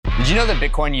Did you know that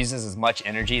Bitcoin uses as much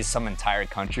energy as some entire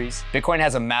countries? Bitcoin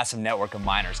has a massive network of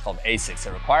miners called ASICs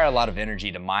that require a lot of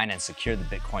energy to mine and secure the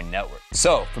Bitcoin network.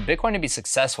 So, for Bitcoin to be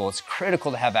successful, it's critical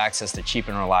to have access to cheap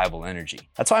and reliable energy.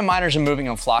 That's why miners are moving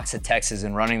in flocks to Texas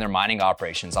and running their mining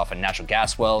operations off of natural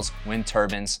gas wells, wind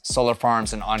turbines, solar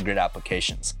farms, and on-grid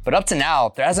applications. But up to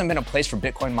now, there hasn't been a place for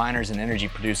Bitcoin miners and energy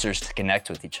producers to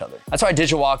connect with each other. That's why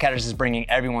Digital Wildcatters is bringing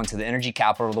everyone to the energy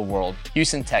capital of the world,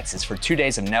 Houston, Texas, for 2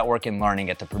 days of network and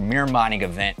learning at the premier mining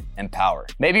event, Empower.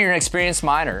 Maybe you're an experienced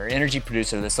miner or energy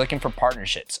producer that's looking for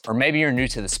partnerships, or maybe you're new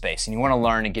to the space and you want to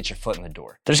learn and get your foot in the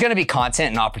door. There's going to be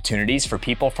content and opportunities for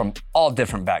people from all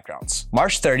different backgrounds.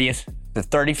 March 30th to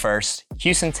 31st,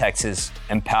 Houston, Texas,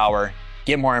 Empower.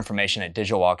 Get more information at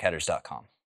digitalwildcatters.com.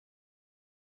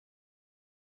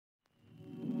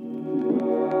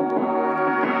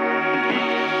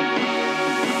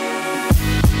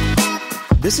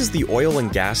 This is the Oil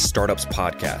and Gas Startups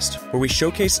Podcast, where we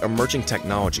showcase emerging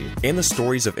technology and the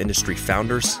stories of industry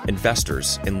founders,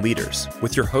 investors, and leaders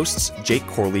with your hosts, Jake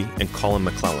Corley and Colin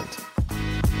McClelland.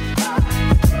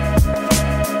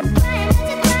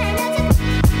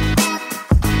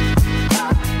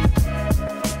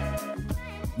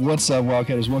 What's up,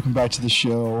 Wildcatters? Welcome back to the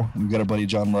show. We've got our buddy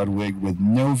John Ludwig with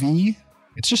Novi.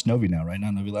 It's just Novi now, right?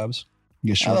 Not Novi Labs?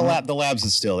 The labs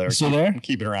is still there. Still there?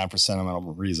 Keep it around for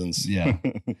sentimental reasons. Yeah.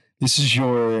 This is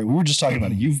we were just talking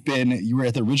about it. You were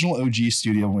at the original OG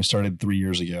studio when we started 3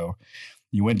 years ago.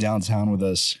 You went downtown with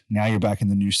us. Now you're back in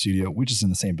the new studio, which is in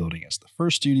the same building as the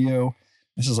first studio.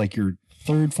 This is like your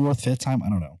third, fourth, fifth time? I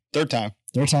don't know. Third time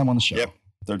on the show. Yep.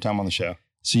 Third time on the show.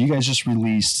 So you guys just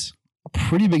released a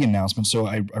pretty big announcement. So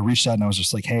I reached out and I was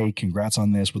just like, hey, congrats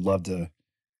on this. Would love to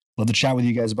chat with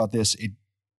you guys about this. It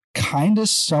kind of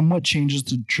somewhat changes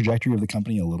the trajectory of the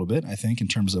company a little bit, I think, in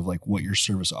terms of like what your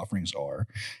service offerings are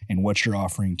and what you're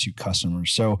offering to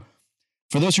customers. So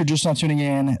for those who are just not tuning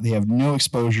in, they have no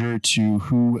exposure to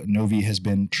who Novi has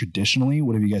been traditionally.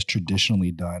 What have you guys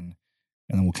traditionally done?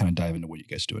 And then we'll kind of dive into what you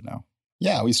guys do it now.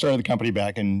 Yeah, we started the company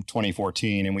back in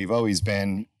 2014, and we've always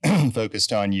been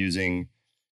focused on using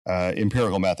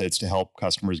empirical methods to help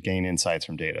customers gain insights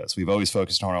from data. So we've always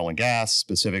focused on oil and gas,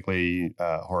 specifically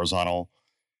horizontal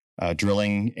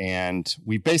drilling. And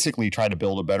we basically tried to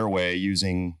build a better way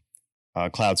using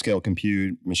cloud scale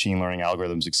compute, machine learning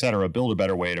algorithms, et cetera, build a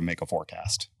better way to make a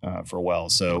forecast for a well.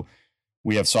 So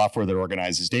we have software that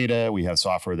organizes data. We have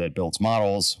software that builds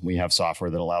models. We have software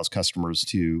that allows customers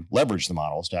to leverage the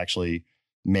models to actually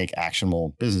make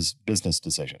actionable business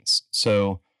decisions.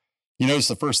 So you notice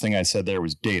the first thing I said there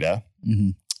was data. Mm-hmm.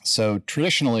 So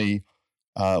traditionally,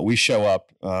 we show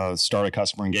up, start a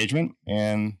customer engagement,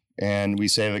 and we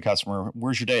say to the customer,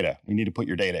 where's your data? We need to put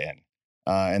your data in.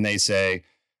 And they say,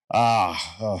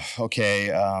 okay.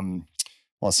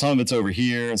 Well, some of it's over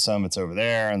here and some of it's over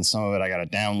there. And some of it I got to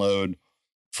download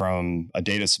from a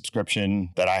data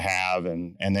subscription that I have.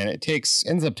 And then it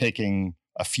ends up taking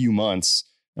a few months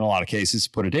in a lot of cases to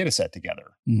put a data set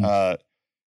together. Mm-hmm.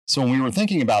 So when we were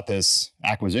thinking about this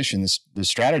acquisition, the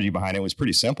strategy behind it was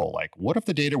pretty simple. Like, what if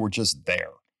the data were just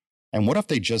there? And what if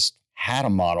they just had a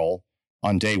model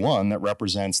on day one that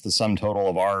represents the sum total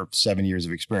of our 7 years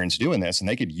of experience doing this, and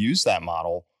they could use that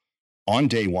model on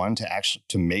day one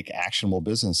to make actionable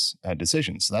business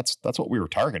decisions. So that's what we were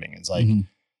targeting. It's like, mm-hmm.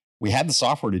 We had the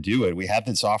software to do it. We had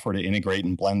the software to integrate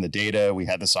and blend the data. We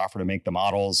had the software to make the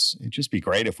models. It'd just be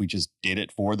great if we just did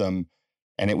it for them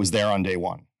and it was there on day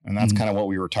one. And that's mm-hmm. kind of what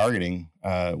we were targeting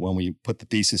when we put the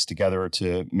thesis together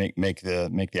to make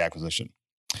the acquisition.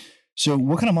 So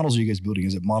what kind of models are you guys building?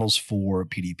 Is it models for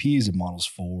PDP? Is it models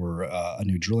for a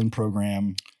new drilling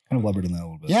program? Kind of elaborate on that a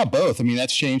little bit. Yeah, both. I mean,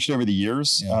 that's changed over the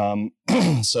years. Yeah.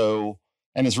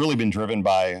 And it's really been driven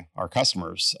by our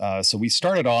customers. So we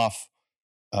started off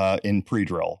in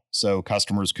pre-drill. So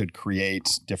customers could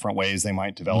create different ways they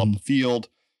might develop mm-hmm. the field,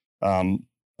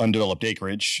 undeveloped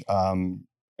acreage. And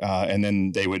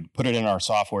then they would put it in our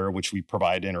software, which we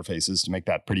provide interfaces to make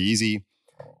that pretty easy.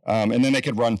 And then they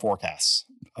could run forecasts.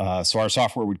 So our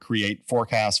software would create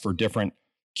forecasts for different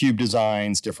cube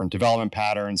designs, different development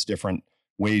patterns, different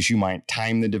ways you might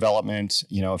time the development.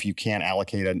 You know, if you can't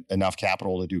allocate enough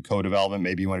capital to do co-development,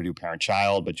 maybe you want to do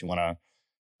parent-child, but you want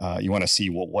to see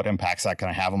what impacts that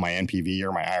going to have on my NPV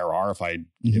or my IRR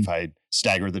if I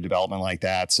stagger the development like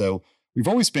that. So we've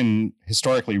always been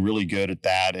historically really good at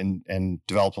that and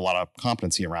developed a lot of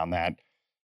competency around that.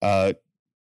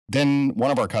 Then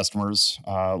one of our customers,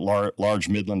 large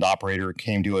Midland operator,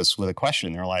 came to us with a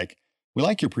question. They're like, we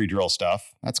like your pre-drill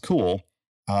stuff. That's cool.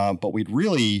 But we'd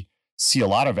really see a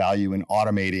lot of value in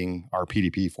automating our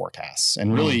PDP forecasts.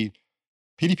 And really,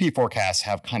 PDP forecasts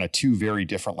have kind of two very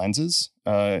different lenses.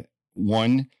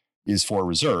 One, is for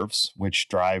reserves, which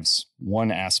drives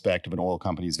one aspect of an oil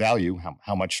company's value.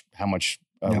 How much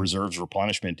reserves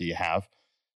replenishment do you have?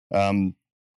 And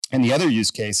the other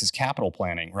use case is capital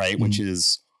planning, right? Which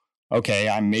is, okay,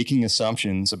 I'm making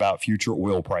assumptions about future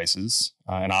oil prices.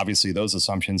 And obviously those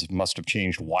assumptions must have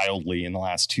changed wildly in the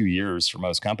last 2 years for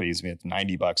most companies. I mean, it's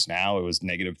 $90 now. It was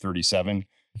negative 37,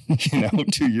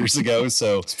 2 years ago.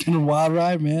 So it's been a wild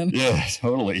ride, man. Yeah,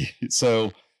 totally.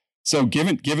 So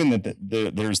given that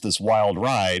there's this wild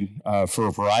ride for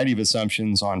a variety of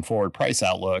assumptions on forward price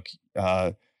outlook,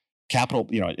 capital,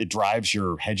 it drives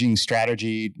your hedging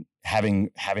strategy. Having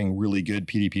really good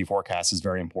PDP forecasts is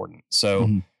very important.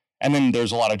 So, and then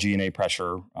there's a lot of G&A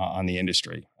pressure on the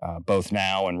industry, both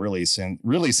now and really since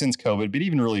COVID, but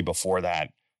even really before that,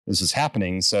 this is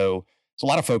happening. So there's a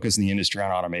lot of focus in the industry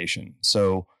on automation.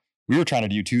 So we were trying to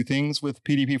do two things with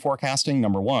PDP forecasting.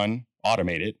 Number one,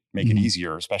 automate it, make it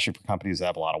easier, especially for companies that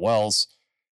have a lot of wells.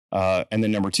 And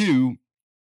then number two,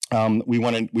 we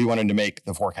wanted to make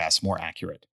the forecasts more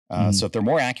accurate. So if they're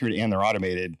more accurate and they're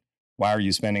automated, why are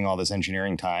you spending all this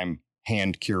engineering time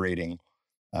hand curating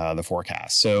the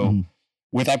forecast? So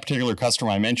with that particular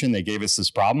customer I mentioned, they gave us this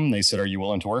problem. They said, are you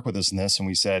willing to work with us in this? And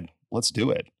we said, let's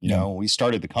do it. We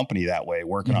started the company that way,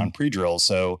 working on pre-drill.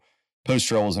 So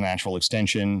post-drill was a natural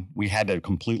extension. We had to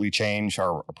completely change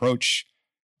our approach.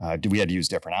 We had to use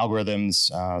different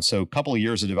algorithms. So a couple of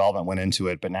years of development went into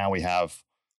it, but now we have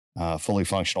a fully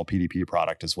functional PDP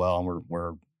product as well. And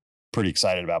we're pretty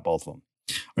excited about both of them.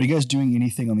 Are you guys doing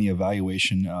anything on the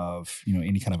evaluation of,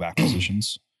 any kind of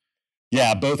acquisitions?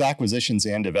 Yeah, both acquisitions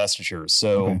and divestitures.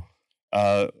 So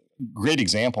great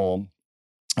example.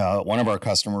 One of our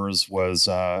customers was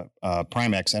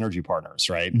Primexx Energy Partners,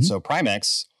 right? So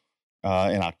Primexx,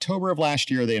 in October of last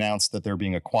year, they announced that they're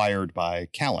being acquired by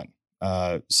Callon.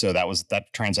 So that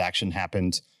transaction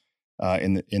happened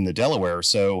in the Delaware.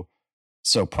 So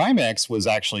Primexx was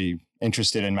actually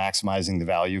interested in maximizing the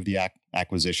value of the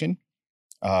acquisition.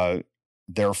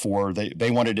 Therefore,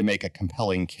 they wanted to make a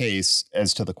compelling case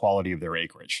as to the quality of their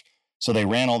acreage. So they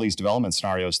ran all these development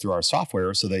scenarios through our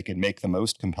software so they could make the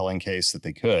most compelling case that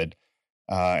they could.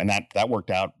 And that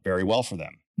worked out very well for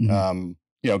them.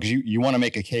 Because you want to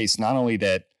make a case not only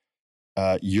that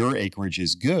your acreage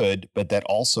is good, but that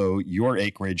also your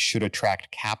acreage should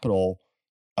attract capital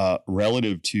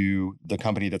relative to the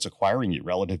company that's acquiring you,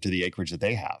 relative to the acreage that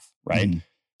they have, right?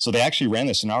 So they actually ran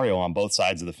the scenario on both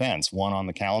sides of the fence, one on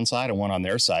the Callon side and one on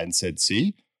their side, and said,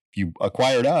 see, if you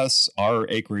acquired us, our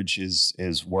acreage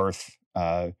is worth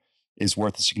a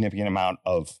significant amount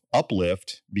of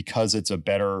uplift because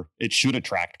it should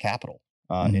attract capital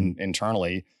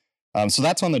internally. So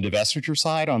that's on the divestiture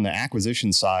side. On the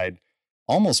acquisition side,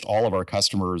 almost all of our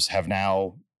customers have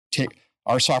now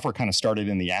our software kind of started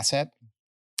in the asset.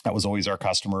 That was always our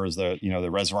customers, the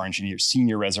reservoir engineers,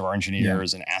 senior reservoir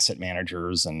engineers and asset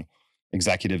managers and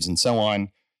executives and so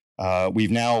on. We've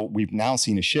now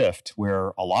seen a shift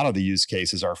where a lot of the use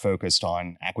cases are focused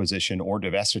on acquisition or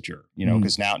divestiture,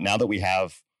 because now that we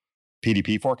have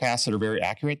PDP forecasts that are very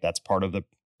accurate, that's part of the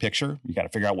picture. You got to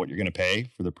figure out what you're going to pay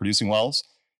for the producing wells.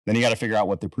 Then you got to figure out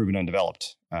what the proven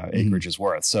undeveloped acreage is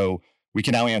worth. So we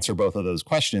can now answer both of those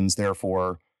questions.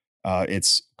 Therefore,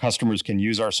 it's customers can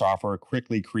use our software,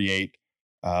 quickly create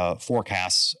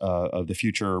forecasts of the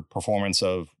future performance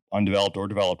of undeveloped or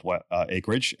developed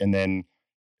acreage, and then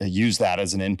use that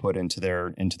as an input into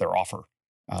their offer,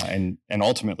 and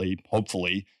ultimately,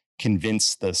 hopefully,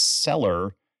 convince the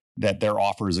seller that their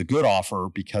offer is a good offer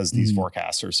because these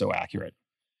forecasts are so accurate.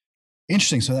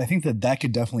 Interesting. So I think that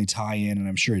could definitely tie in, and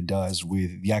I'm sure it does,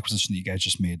 with the acquisition that you guys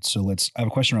just made. So I have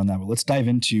a question around that, but let's dive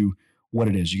into what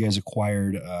it is. You guys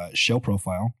acquired Shale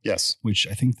Profile. Yes. Which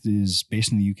I think is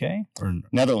based in the UK or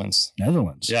Netherlands.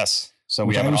 Yes. So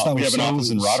we have an office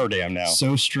in Rotterdam now.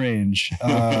 So strange.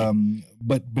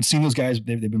 But seeing those guys,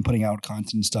 they've been putting out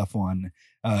content and stuff on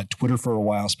Twitter for a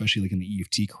while, especially like in the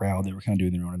EFT crowd. They were kind of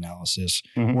doing their own analysis,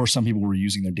 or some people were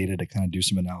using their data to kind of do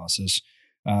some analysis.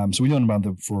 So we've known about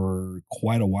them for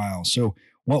quite a while. So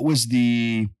what was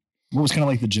kind of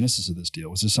like the genesis of this deal?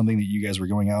 Was this something that you guys were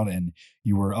going out and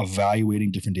you were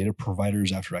evaluating different data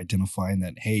providers after identifying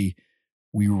that, hey,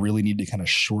 we really need to kind of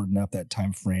shorten up that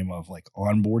time frame of like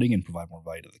onboarding and provide more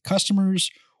value to the customers?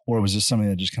 Or was this something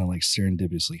that just kind of like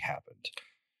serendipitously happened?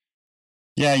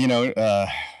 Yeah,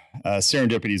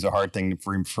 serendipity is a hard thing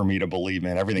for me to believe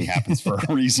in. Everything happens for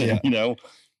a reason,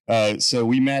 So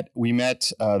we met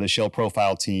the Shale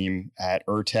Profile team at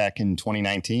ERTech in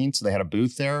 2019. So they had a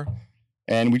booth there.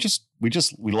 And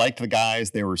we liked the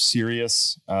guys. They were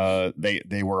serious.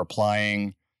 They were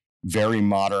applying very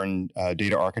modern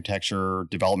data architecture,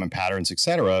 development patterns, et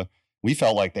cetera. we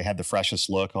felt like they had the freshest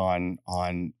look on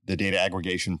the data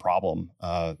aggregation problem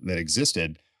that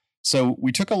existed. So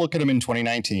we took a look at them in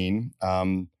 2019.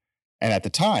 And at the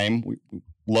time, we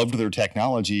loved their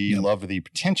technology, loved the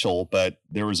potential, but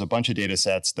there was a bunch of data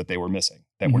sets that they were missing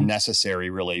that were necessary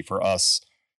really for us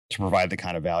to provide the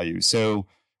kind of value. So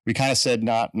we kind of said,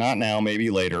 not now, maybe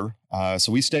later.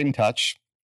 So we stayed in touch.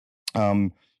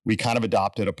 We kind of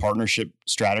adopted a partnership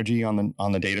strategy on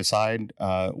the data side,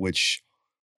 which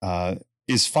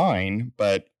is fine,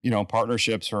 but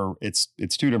partnerships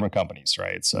it's two different companies,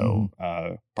 right? So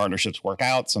partnerships work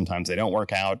out, sometimes they don't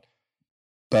work out.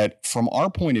 But from our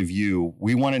point of view,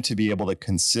 we wanted to be able to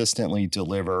consistently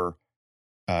deliver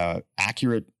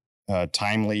accurate,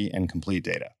 timely, and complete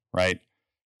data, right?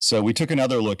 So we took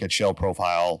another look at Shale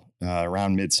Profile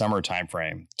around midsummer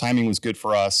timeframe. Timing was good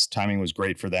for us. Timing was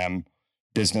great for them.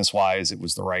 Business-wise, it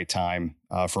was the right time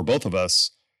for both of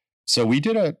us. So we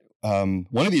did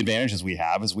one of the advantages we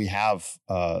have is we have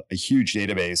a huge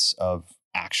database of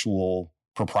actual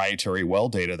proprietary well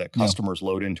data that customers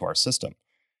load into our system.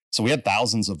 So we had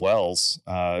thousands of wells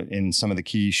in some of the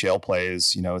key shale plays.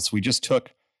 So we just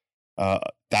took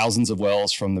thousands of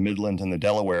wells from the Midland and the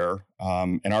Delaware,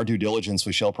 and our due diligence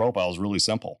with Shale Profile is really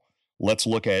simple. Let's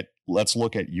look at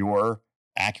your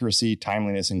accuracy,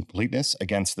 timeliness, and completeness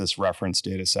against this reference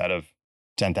data set of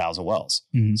 10,000 wells.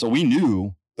 So we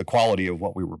knew the quality of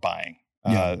what we were buying,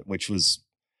 which was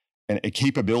a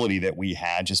capability that we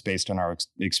had just based on our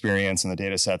experience and the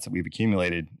data sets that we've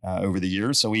accumulated over the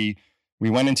years. So we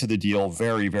went into the deal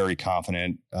very, very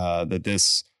confident that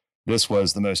this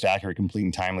was the most accurate, complete,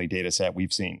 and timely data set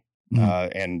we've seen.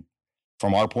 And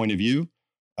from our point of view,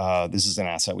 this is an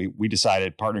asset. We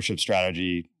decided partnership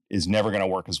strategy is never going to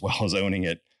work as well as owning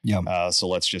it. So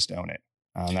let's just own it.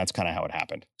 And that's kind of how it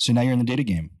happened. So now you're in the data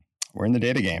game. We're in the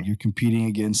data game. You're competing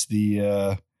against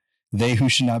the they who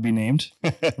should not be named,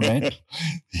 right?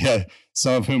 Yeah.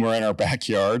 Some of whom are in our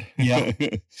backyard. Yeah.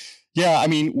 Yeah. I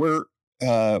mean, we're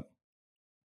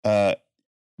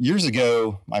years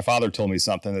ago, my father told me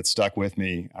something that stuck with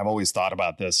me. I've always thought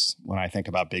about this when I think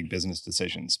about big business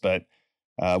decisions, but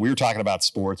we were talking about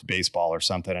sports, baseball or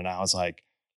something. And I was like,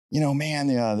 man,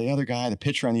 the other guy, the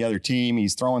pitcher on the other team,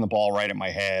 he's throwing the ball right at my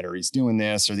head, or he's doing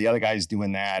this, or the other guy's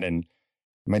doing that. And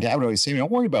my dad would always say,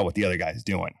 don't worry about what the other guy's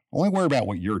doing. Only worry about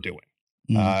what you're doing.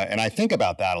 And I think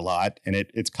about that a lot. And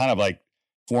it's kind of like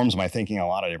forms my thinking on a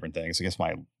lot of different things. I guess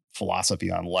my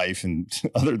philosophy on life and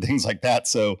other things like that.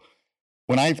 So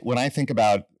when I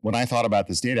thought about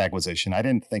this data acquisition, I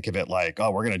didn't think of it like, oh,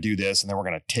 we're going to do this and then we're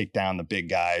going to take down the big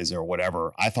guys or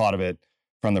whatever. I thought of it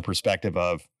from the perspective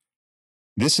of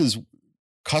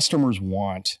customers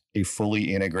want a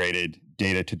fully integrated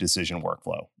data to decision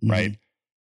workflow, right?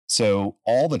 So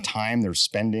all the time they're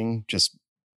spending just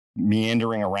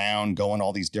meandering around, going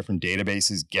all these different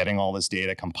databases, getting all this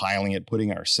data, compiling it, putting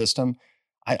it in our system.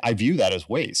 I view that as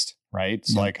waste, right?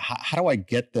 It's like, how do I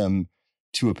get them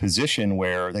to a position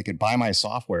where they could buy my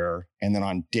software and then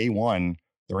on day one,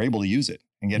 they're able to use it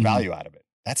and get value out of it?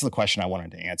 That's the question I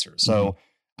wanted to answer. So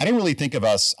I don't think of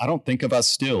us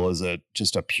still as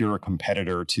just a pure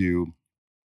competitor to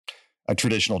a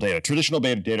traditional data. Traditional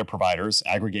data providers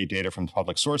aggregate data from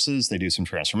public sources. They do some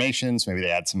transformations. Maybe they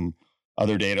add some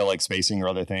other data like spacing or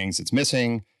other things it's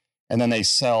missing. And then they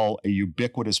sell a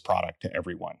ubiquitous product to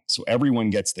everyone. So everyone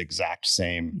gets the exact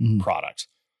same product.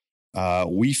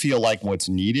 We feel like what's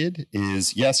needed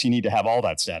is, yes, you need to have all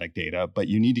that static data, but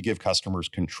you need to give customers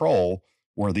control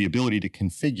or the ability to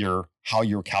configure how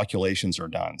your calculations are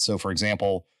done. So for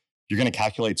example, you're going to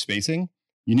calculate spacing,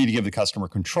 you need to give the customer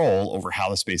control over how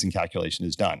the spacing calculation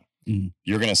is done.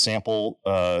 You're going to sample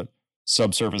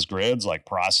subsurface grids like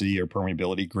porosity or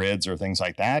permeability grids or things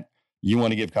like that. You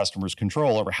want to give customers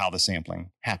control over how the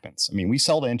sampling happens. I mean, we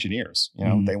sell to engineers,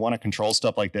 they want to control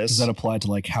stuff like this. Does that apply to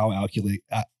like how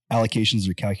allocations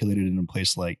are calculated in a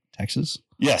place like Texas?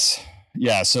 Yes.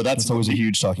 Yeah. So that's always a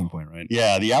huge talking point, right?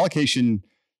 Yeah. The allocation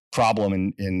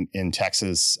problem in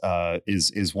Texas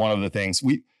is one of the things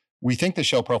we think the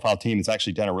Shale Profile team has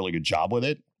actually done a really good job with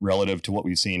it relative to what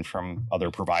we've seen from other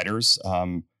providers.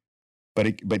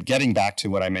 But getting back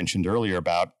to what I mentioned earlier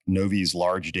about Novi's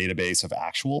large database of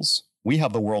actuals, we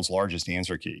have the world's largest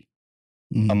answer key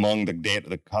among the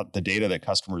data that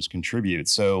customers contribute.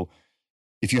 So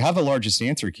if you have the largest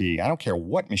answer key, I don't care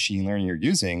what machine learning you're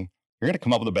using, you're going to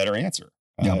come up with a better answer.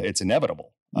 It's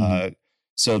inevitable.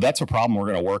 So that's a problem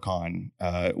we're going to work on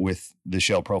with the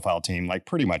Shale Profile team, like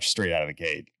pretty much straight out of the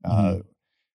gate.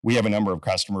 We have a number of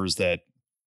customers that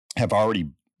have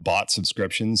already bought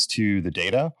subscriptions to the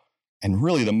data. And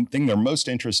really the thing they're most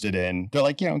interested in, they're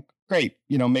like, great,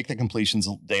 make the completions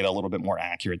data a little bit more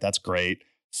accurate. That's great.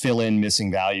 fill in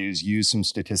missing values, use some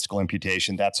statistical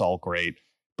imputation. That's all great.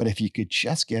 But if you could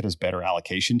just get us better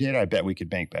allocation data, I bet we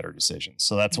could make better decisions.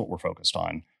 So that's what we're focused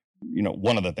on.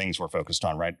 One of the things we're focused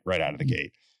on right out of the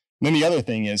gate. And then the other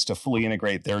thing is to fully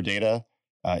integrate their data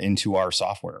into our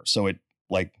software. So it,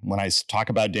 like when I talk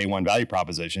about day one value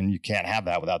proposition, you can't have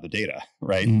that without the data,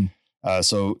 right?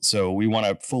 So we want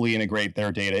to fully integrate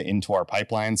their data into our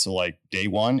pipeline. So like day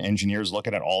one, engineers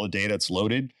looking at all the data, it's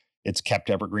loaded, it's kept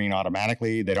evergreen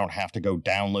automatically. They don't have to go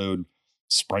download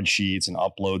spreadsheets and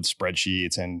upload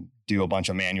spreadsheets and do a bunch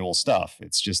of manual stuff.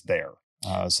 It's just there.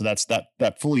 So that's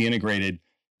that fully integrated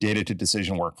data to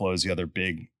decision workflow is the other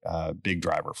big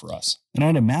driver for us. And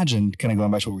I'd imagine, kind of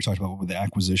going back to what we talked about with the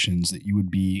acquisitions, that you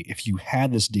would be, if you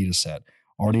had this data set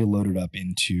already loaded up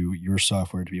into your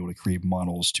software to be able to create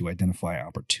models to identify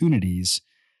opportunities,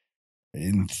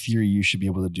 in theory, you should be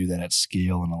able to do that at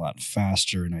scale and a lot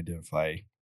faster and identify.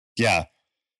 Yeah.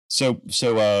 So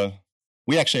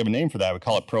we actually have a name for that. We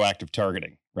call it proactive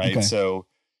targeting, right? Okay. So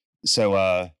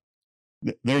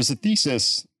there's a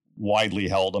thesis widely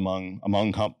held among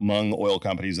oil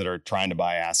companies that are trying to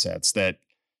buy assets that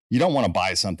you don't want to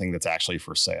buy something that's actually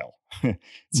for sale.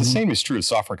 It's the same is true of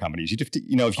software companies. You just, if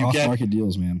you off get market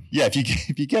deals, man. Yeah, if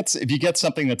you get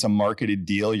something that's a marketed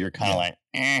deal, you're kind of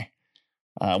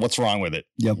like, what's wrong with it?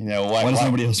 Yep. Why does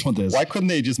nobody else want this? Why couldn't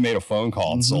they just made a phone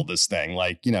call and sold this thing?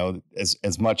 Like,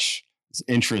 as much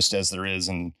interest as there is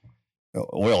in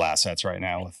oil assets right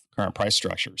now with current price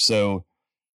structure. So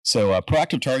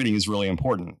proactive targeting is really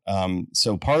important.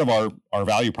 So part of our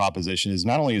value proposition is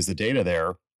not only is the data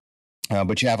there,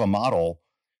 but you have a model.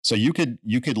 So you could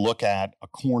look at a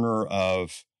corner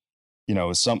of,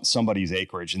 somebody's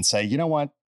acreage and say, you know what,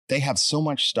 they have so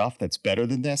much stuff that's better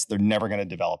than this. They're never going to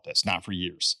develop this, not for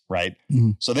years, right?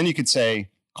 So then you could say,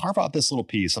 carve out this little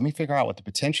piece. Let me figure out what the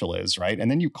potential is, right? And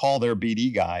then you call their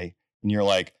BD guy and you're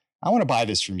like, I want to buy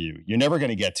this from you. You're never going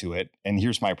to get to it. And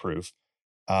here's my proof.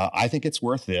 I think it's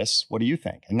worth this. What do you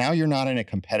think? And now you're not in a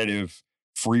competitive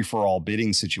free-for-all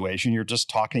bidding situation. You're just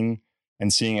talking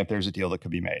and seeing if there's a deal that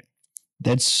could be made.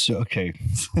 That's okay.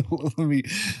 let me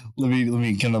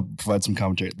kind of provide some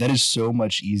commentary. That is so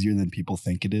much easier than people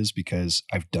think it is because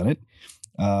I've done it.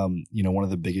 One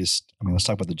of the biggest, let's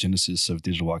talk about the genesis of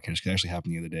Digital Wildcatters, because it actually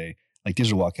happened the other day. Like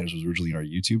Digital Wildcatters was originally our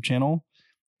YouTube channel,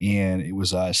 and it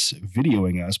was us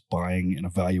videoing us buying and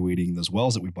evaluating those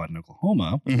wells that we bought in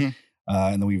Oklahoma.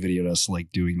 And then we videoed us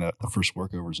like doing the first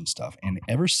workovers and stuff. And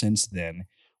ever since then,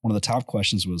 one of the top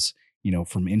questions was,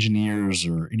 from engineers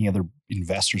or any other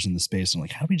investors in the space, I'm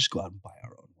like, how do we just go out and buy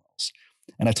our own wells?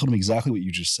 And I told them exactly what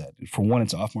you just said. For one,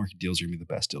 it's off-market deals are going to be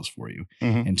the best deals for you.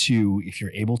 And two, if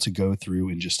you're able to go through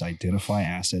and just identify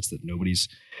assets that nobody's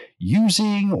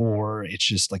using, or it's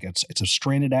just like it's a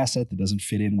stranded asset that doesn't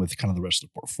fit in with kind of the rest of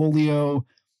the portfolio,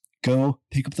 go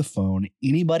pick up the phone.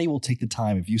 Anybody will take the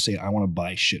time. If you say, I want to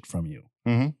buy shit from you,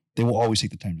 they will always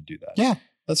take the time to do that. Yeah,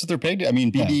 that's what they're paid to.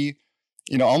 BD,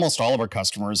 almost all of our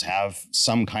customers have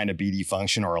some kind of BD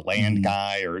function or a land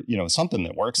guy or, something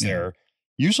that works there.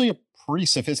 Usually a pretty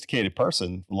sophisticated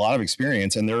person, a lot of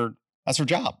experience, and that's their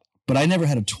job. But I never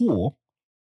had a tool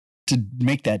to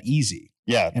make that easy.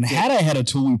 Yeah. And had I had a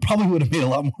tool, we probably would have made a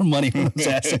lot more money from those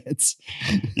assets.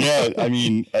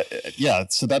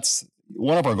 So that's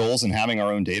one of our goals in having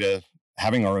our own data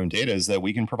is that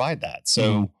we can provide that.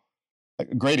 So a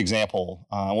great example,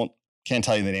 can't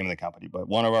tell you the name of the company, but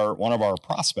one of our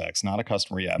prospects, not a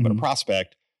customer yet, but a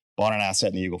prospect, bought an asset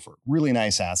in the Eagle Ford. Really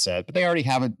nice asset, but they already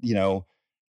have it,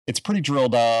 it's pretty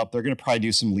drilled up. They're going to probably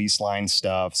do some lease line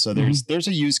stuff. So there's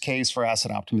a use case for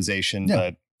asset optimization,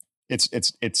 but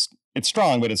it's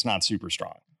strong, but it's not super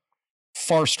strong.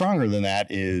 Far stronger than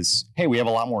that is, hey, we have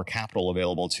a lot more capital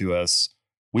available to us.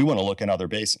 We want to look in other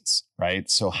basins, right?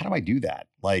 So how do I do that?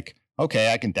 Like,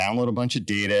 okay, I can download a bunch of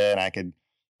data and I could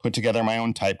put together my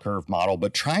own type curve model,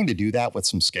 but trying to do that with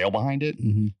some scale behind it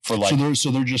for like.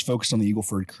 So they're just focused on the Eagle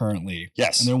Ford currently.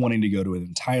 Yes. And they're wanting to go to an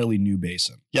entirely new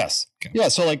basin. Yes. Okay. Yeah.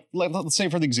 So like, let's say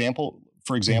for example,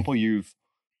 you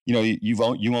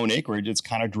own acreage. It's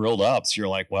kind of drilled up. So you're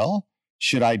like, well,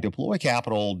 should I deploy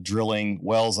capital drilling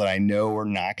wells that I know are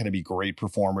not going to be great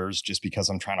performers just because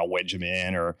I'm trying to wedge them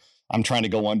in, or I'm trying to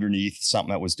go underneath something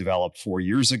that was developed 4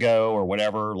 years ago or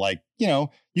whatever? Like, you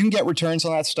can get returns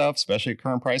on that stuff, especially at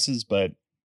current prices, but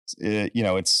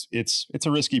it's a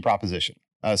risky proposition.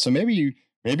 So maybe you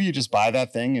just buy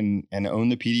that thing and own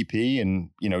the PDP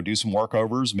and, do some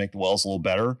workovers, make the wells a little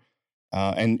better.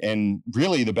 And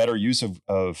really the better use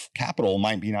of capital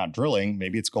might be not drilling.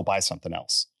 Maybe it's go buy something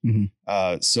else.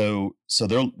 So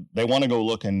they want to go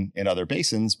look in other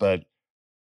basins, but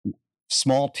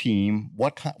small team,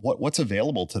 what's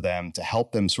available to them to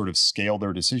help them sort of scale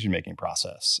their decision-making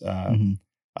process?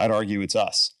 I'd argue it's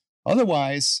us.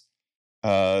 Otherwise,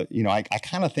 I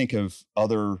kind of think of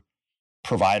other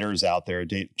providers out there,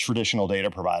 traditional data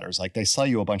providers, like they sell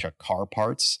you a bunch of car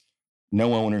parts,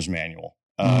 no owner's manual.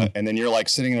 And then you're like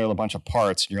sitting there with a bunch of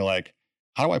parts and you're like,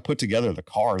 how do I put together the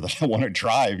car that I want to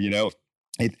drive?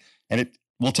 It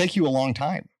will take you a long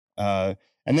time.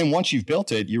 And then once you've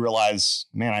built it, you realize,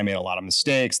 man, I made a lot of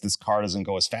mistakes. This car doesn't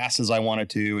go as fast as I wanted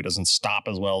to. It doesn't stop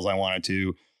as well as I wanted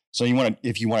to. So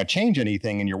if you want to change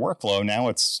anything in your workflow, now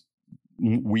it's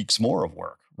weeks more of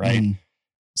work, right?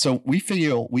 So we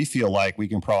feel like we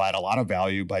can provide a lot of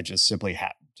value by just simply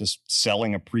just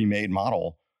selling a pre-made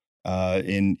model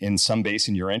in some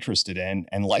basin you're interested in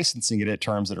and licensing it at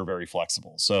terms that are very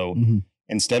flexible. So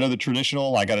instead of the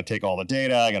traditional, I got to take all the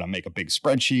data, I got to make a big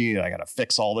spreadsheet, I got to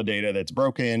fix all the data that's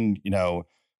broken,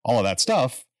 all of that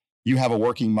stuff. You have a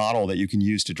working model that you can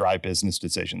use to drive business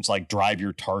decisions, like drive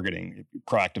your targeting,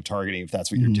 proactive targeting, if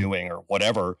that's what you're doing or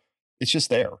whatever. It's just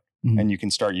there. And you can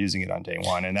start using it on day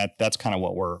one. And that's kind of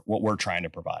what we're trying to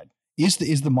provide. Is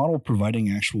the model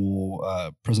providing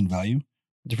actual present value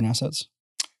of different assets?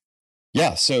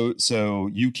 Yeah. So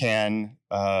you can,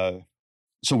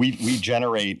 so we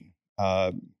generate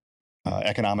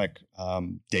economic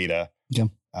data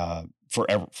for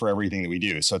everything that we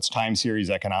do. So it's time series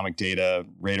economic data,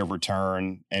 rate of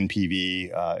return,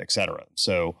 NPV, et cetera.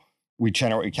 So we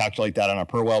calculate that on a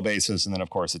per well basis. And then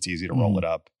of course it's easy to roll it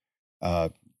up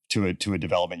to a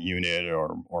development unit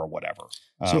or whatever.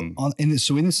 In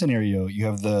this scenario, you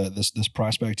have this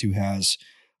prospect who has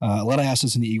a lot of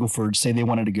assets in the Eagle Ford. Say they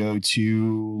wanted to go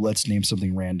to, let's name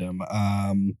something random.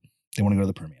 They want to go to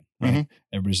the Permian, right?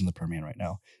 Everybody's in the Permian right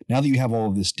now. Now that you have all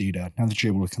of this data, now that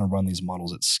you're able to kind of run these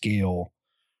models at scale,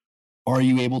 are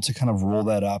you able to kind of roll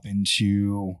that up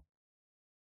into,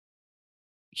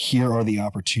 here are the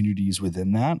opportunities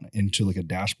within that, into like a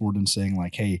dashboard and saying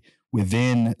like, hey,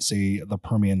 within, say, the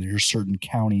Permian, there's certain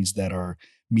counties that are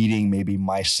meeting maybe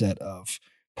my set of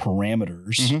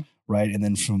parameters, right? And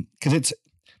then because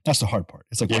that's the hard part.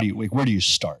 It's like, where do you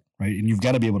start, right? And you've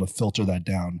got to be able to filter that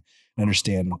down and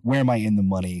understand, where am I in the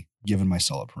money given my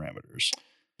solid parameters?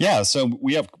 Yeah. So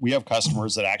we have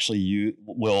customers that actually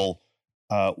will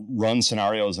run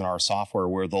scenarios in our software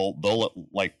where they'll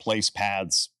like place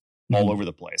pads all over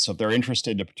the place. So if they're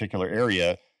interested in a particular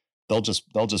area, they'll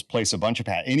just place a bunch of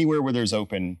pads anywhere where there's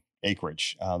open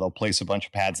acreage. They'll place a bunch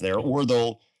of pads there, or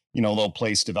they'll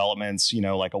place developments,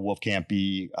 like a Wolfcamp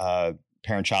B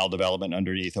parent-child development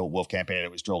underneath a Wolfcamp A that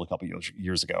was drilled a couple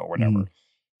years ago or whatever.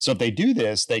 So if they do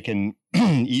this, they can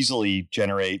easily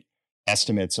generate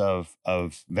estimates of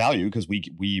value, because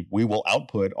we will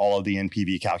output all of the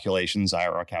NPV calculations,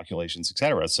 IRR calculations, et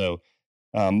cetera. So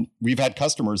we've had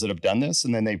customers that have done this,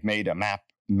 and then they've made a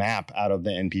map out of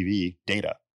the NPV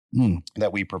data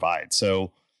that we provide.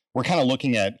 So we're kind of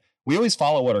looking at, we always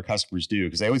follow what our customers do,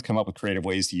 because they always come up with creative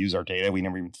ways to use our data we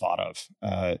never even thought of.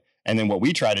 And then what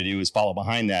we try to do is follow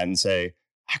behind that and say,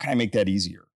 how can I make that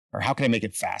easier? Or how can I make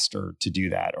it faster to do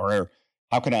that? Or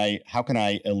how can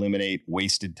I eliminate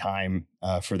wasted time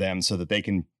for them so that they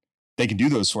can do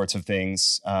those sorts of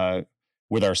things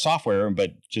with our software,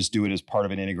 but just do it as part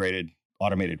of an integrated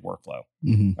automated workflow.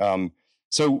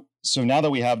 So now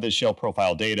that we have this shale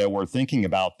profile data, we're thinking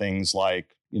about things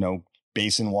like,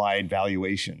 basin-wide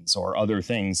valuations or other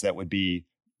things that would be,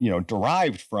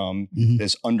 derived from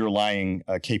this underlying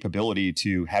capability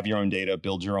to have your own data,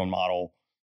 build your own model,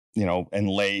 and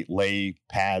lay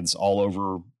pads all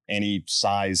over any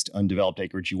sized undeveloped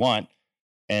acreage you want.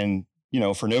 And,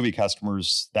 for Novi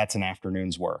customers, that's an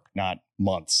afternoon's work, not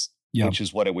months, which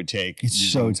is what it would take.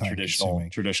 It's so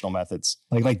traditional methods.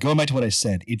 Like going back to what I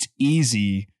said, it's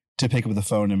easy to pick up the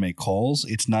phone and make calls.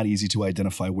 It's not easy to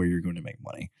identify where you're going to make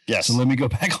money. Yes. So let me go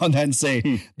back on that and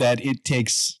say that it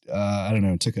takes,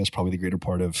 it took us probably the greater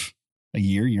part of a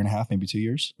year and a half, maybe 2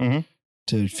 years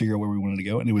to figure out where we wanted to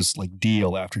go. And it was like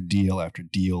deal after deal after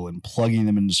deal and plugging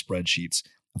them into spreadsheets.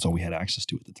 That's all we had access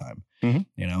to at the time,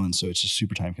 and so it's just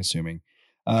super time consuming.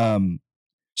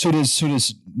 So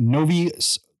does Novi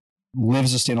live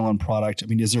as a standalone product? I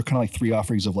mean, is there kind of like three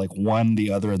offerings of like one,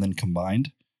 the other, and then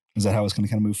combined? Is that how it's going to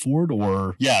kind of move forward,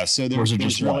 or so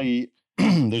there's really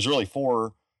there's really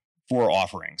four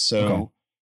offerings. So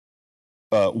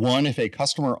one, if a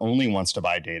customer only wants to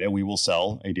buy data, we will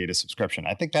sell a data subscription.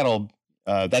 I think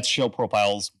that's Shale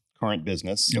Profile's current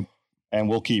business, and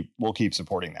we'll keep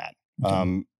supporting that.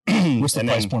 What's the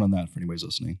price point on that for anybody's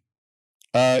listening?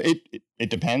 It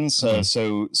depends.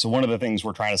 So one of the things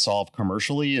we're trying to solve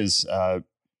commercially is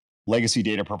legacy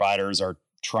data providers are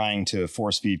trying to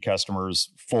force feed customers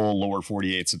full lower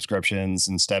 48 subscriptions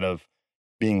instead of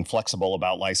being flexible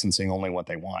about licensing only what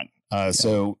they want.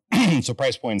 So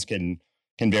price points can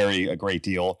vary a great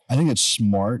deal. I think it's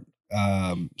smart.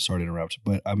 Sorry to interrupt,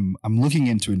 but I'm looking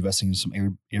into investing in some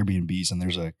Airbnbs, and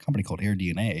there's a company called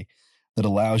AirDNA that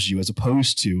allows you, as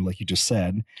opposed to, like you just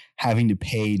said, having to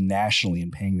pay nationally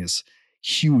and paying this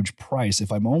huge price.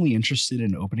 If I'm only interested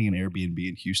in opening an Airbnb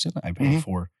in Houston, I pay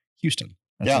for Houston.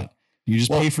 That's it. You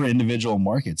just pay for individual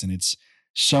markets, and it's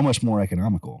so much more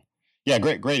economical. Yeah,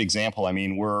 great example. I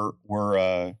mean, we're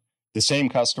the same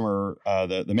customer,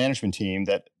 the management team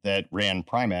that ran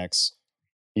Primex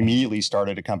immediately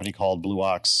started a company called Blue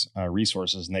Ox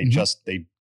Resources, and they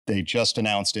just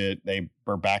announced it. They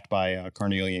were backed by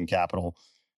Carnelian Capital,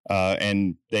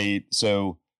 and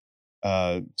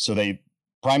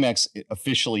Primex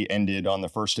officially ended on the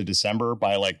 1st of December.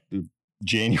 By like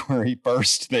January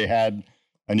 1st, they had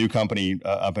a new company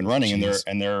up and running,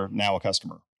 and they're now a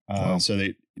customer. Wow. So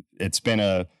it's been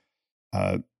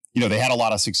they had a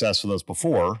lot of success with us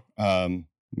before,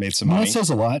 made some money. That says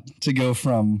a lot to go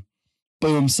from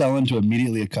boom selling to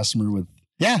immediately a customer with.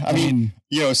 Yeah. I mean,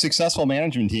 successful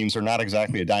management teams are not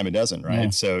exactly a dime a dozen, right? No.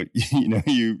 So,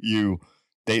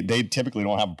 they typically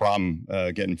don't have a problem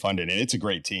getting funded, and it's a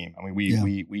great team. I mean,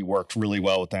 we worked really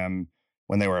well with them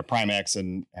when they were at Primex,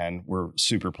 and we're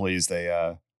super pleased. They,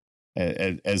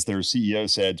 as their CEO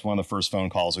said, it's one of the first phone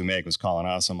calls we make was calling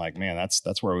us. I'm like, man,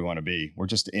 that's where we want to be. We're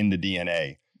just in the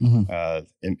DNA,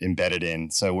 embedded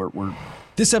in. So we're.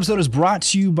 This episode is brought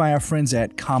to you by our friends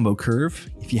at Combo Curve.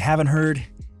 If you haven't heard,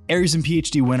 Aries and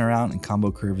PhD went around and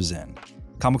Combo Curve is in.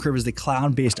 Combo Curve is the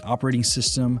cloud-based operating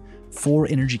system for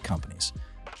energy companies.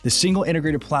 This single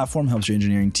integrated platform helps your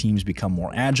engineering teams become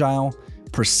more agile,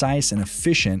 precise, and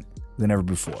efficient than ever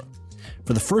before.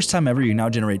 For the first time ever, you now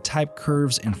generate type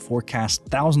curves and forecast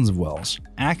thousands of wells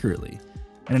accurately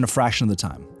and in a fraction of the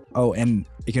time. Oh, and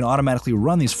it can automatically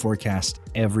run these forecasts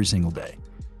every single day.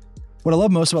 What I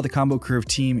love most about the Combo Curve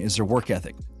team is their work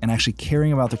ethic and actually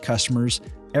caring about their customers.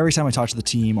 Every time I talk to the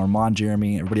team, Armand,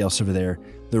 Jeremy, everybody else over there,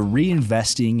 they're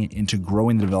reinvesting into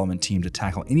growing the development team to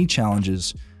tackle any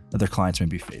challenges that their clients may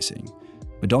be facing.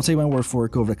 But don't take my word for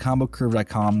it. Go over to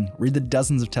combocurve.com, read the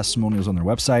dozens of testimonials on their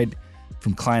website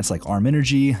from clients like ARM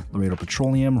Energy, Laredo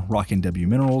Petroleum, Rock and W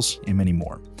Minerals, and many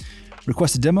more.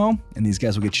 Request a demo, and these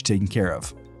guys will get you taken care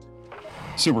of.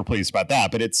 Super pleased about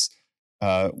that. But it's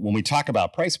when we talk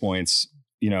about price points,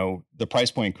 the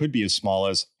price point could be as small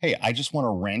as, hey, I just want to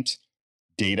rent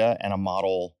data and a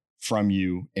model from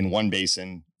you in one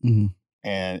basin,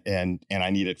 and I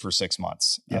need it for 6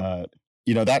 months. Yeah.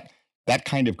 That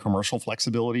kind of commercial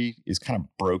flexibility is kind of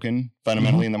broken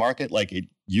fundamentally in the market. Like it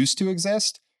used to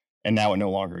exist, and now it no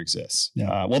longer exists.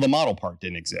 Yeah. Well, the model part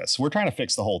didn't exist. So we're trying to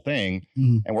fix the whole thing,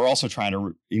 and we're also trying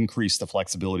to increase the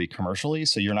flexibility commercially,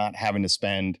 so you're not having to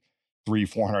spend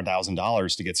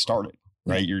 $300,000-$400,000 to get started,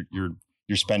 right? You're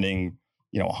spending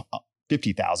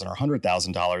 $50,000 or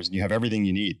 $100,000, and you have everything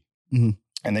you need, and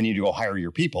then you go hire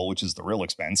your people, which is the real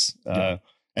expense.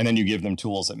 And then you give them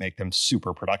tools that make them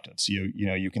super productive. So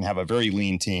you can have a very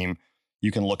lean team.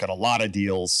 You can look at a lot of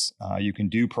deals. You can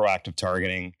do proactive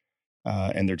targeting,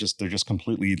 and they're just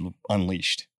completely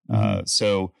unleashed.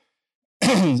 So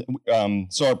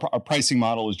our pricing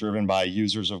model is driven by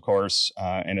users, of course,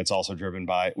 and it's also driven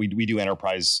by we do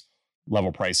enterprise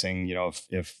level pricing.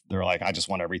 If they're like, I just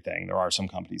want everything. There are some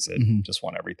companies that just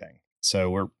want everything.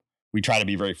 So we try to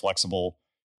be very flexible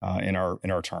in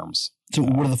our terms. So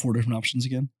what are the 4 different options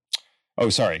again? Oh,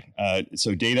 sorry.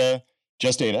 So data,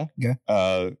 just data.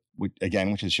 Okay.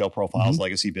 Which is Shale Profiles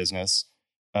legacy business.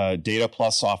 Data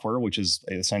plus software, which is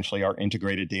essentially our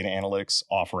integrated data analytics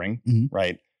offering,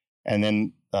 right? And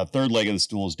then third leg of the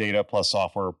stool is data plus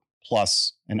software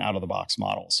plus an out-of-the-box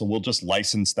model. So we'll just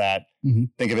license that.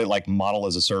 Think of it like model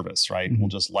as a service, right? We'll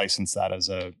just license that as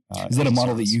a is that a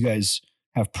model that you guys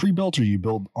have pre-built, or you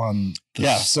build on this?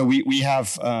 Yeah, so we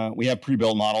have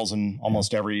pre-built models in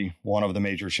almost every one of the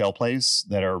major shale plays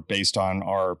that are based on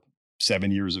our 7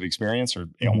 years of experience, or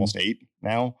almost 8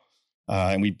 now.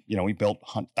 And we built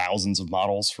thousands of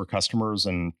models for customers,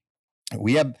 and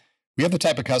we have the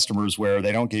type of customers where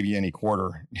they don't give you any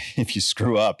quarter if you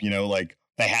screw up. Like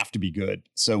they have to be good.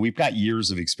 So we've got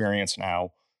years of experience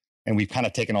now, and we've kind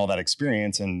of taken all that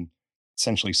experience and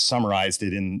essentially summarized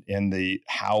it in the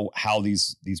how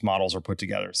these models are put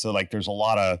together. So like there's a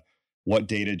lot of what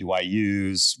data do I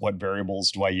use, what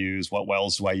variables do I use, what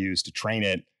wells do I use to train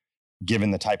it,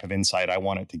 given the type of insight I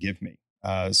want it to give me.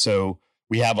 So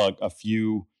we have a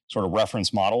few sort of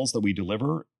reference models that we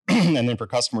deliver, and then for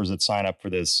customers that sign up for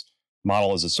this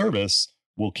model as a service,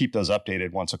 we'll keep those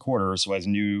updated once a quarter. So as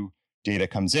new data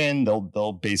comes in,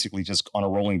 they'll basically just on a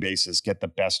rolling basis get the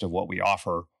best of what we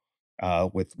offer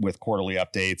with quarterly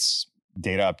updates.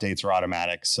 Data updates are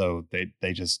automatic, so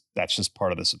that's just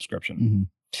part of the subscription. Mm-hmm.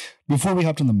 Before we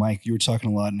hopped on the mic, you were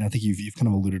talking a lot, and I think you've kind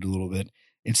of alluded a little bit.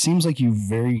 It seems like you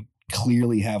very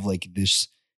clearly have like this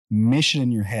mission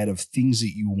in your head of things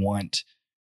that you want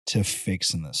to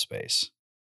fix in this space.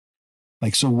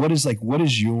 Like, so what is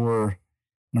your,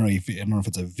 I don't know if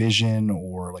it's a vision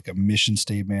or like a mission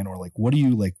statement, or like what are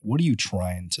you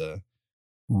trying to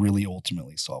really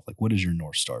ultimately solve? Like, what is your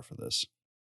North Star for this?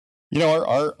 You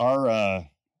know,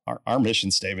 our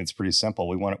mission statement's pretty simple.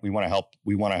 We want to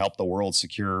help the world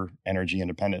secure energy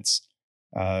independence.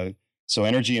 So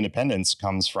energy independence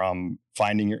comes from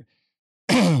finding your.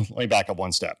 Let me back up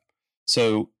one step.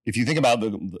 So if you think about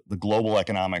the global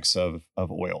economics of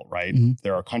oil, right? Mm-hmm.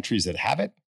 There are countries that have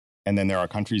it, and then there are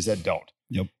countries that don't.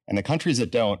 Yep. And the countries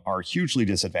that don't are hugely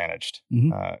disadvantaged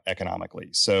economically.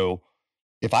 So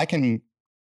if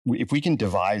we can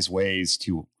devise ways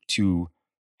to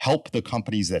help the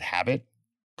companies that have it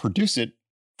produce it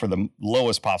for the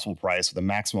lowest possible price, with the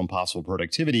maximum possible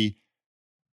productivity,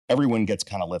 everyone gets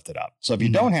kind of lifted up. So if you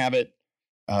don't have it,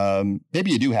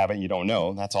 maybe you do have it and you don't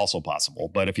know, that's also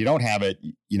possible. But if you don't have it,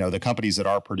 you know, the companies that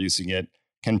are producing it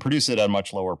can produce it at a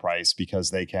much lower price because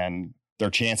their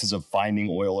chances of finding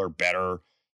oil are better.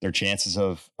 Their chances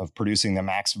of producing the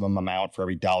maximum amount for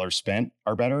every dollar spent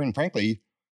are better. And frankly,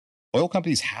 oil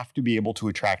companies have to be able to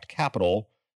attract capital.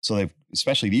 So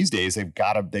especially these days, they've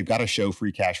got to show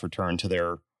free cash return to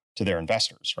their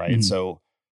investors, right? Mm-hmm. So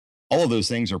all of those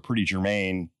things are pretty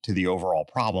germane to the overall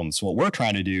problem. So what we're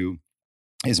trying to do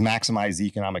is maximize the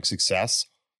economic success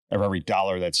of every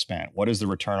dollar that's spent. What is the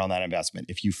return on that investment?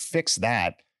 If you fix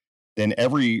that, then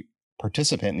every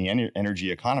participant in the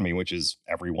energy economy, which is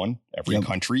everyone, every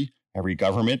country, every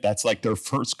government, that's like their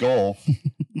first goal.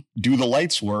 Do the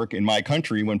lights work in my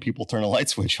country when people turn a light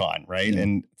switch on, right? Yeah.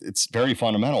 And it's very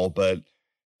fundamental, but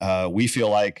we feel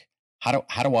like how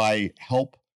do I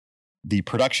help the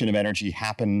production of energy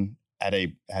happen at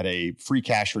a free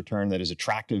cash return that is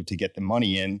attractive to get the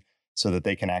money in, so that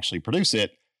they can actually produce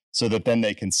it, so that then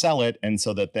they can sell it, and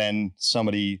so that then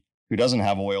somebody who doesn't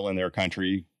have oil in their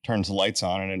country turns the lights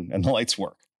on and the lights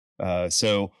work.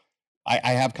 So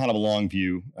I have kind of a long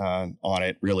view on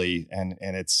it, really, and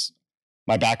it's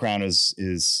my background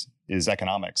is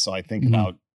economics, so I think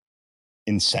about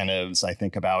incentives. I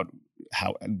think about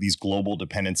how these global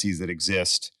dependencies that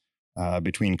exist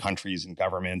between countries and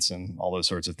governments and all those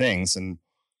sorts of things. And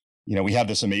you know, we have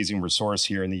this amazing resource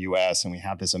here in the U.S., and we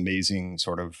have this amazing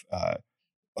sort of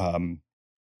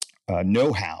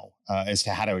know-how as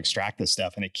to how to extract this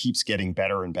stuff, and it keeps getting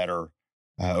better and better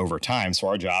over time. So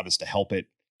our job is to help it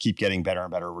keep getting better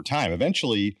and better over time.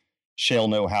 Eventually, shale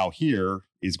know-how here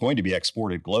is going to be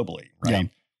exported globally, right?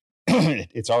 Yeah.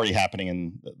 It's already happening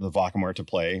in the Vaca Muerta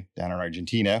play down in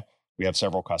Argentina. We have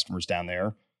several customers down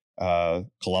there.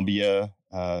 Colombia,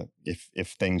 if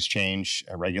things change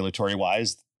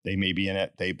regulatory-wise, they may be in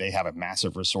it. They have a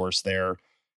massive resource there.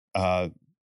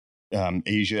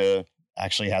 Asia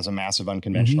actually has a massive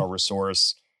unconventional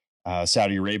resource.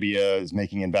 Saudi Arabia is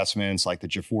making investments like the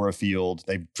Jafurah field.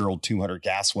 They've drilled 200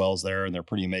 gas wells there, and they're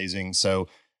pretty amazing. So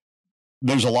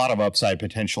there's a lot of upside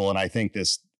potential. And I think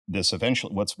this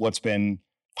eventually, what's been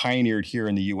pioneered here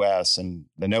in the U.S. and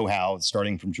the know-how,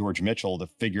 starting from George Mitchell, to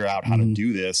figure out how to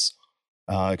do this,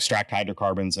 extract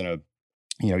hydrocarbons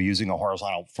using a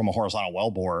horizontal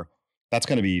wellbore, that's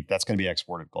going to be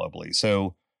exported globally.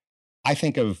 So I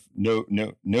think of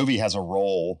Novvi has a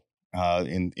role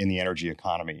in the energy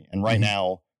economy, and right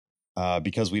now,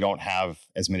 because we don't have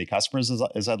as many customers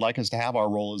as I'd like us to have, our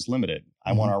role is limited.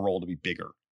 I want our role to be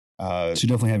bigger. So you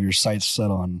definitely have your sights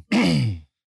set on,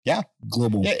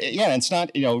 global. Yeah, and it's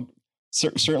not,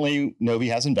 certainly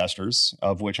Novvi has investors,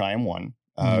 of which I am one.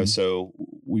 So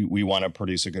we want to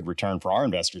produce a good return for our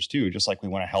investors too, just like we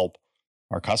want to help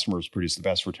our customers produce the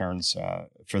best returns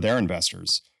for their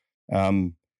investors.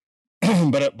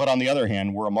 But on the other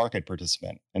hand, we're a market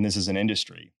participant, and this is an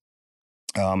industry.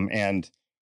 And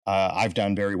I've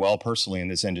done very well personally in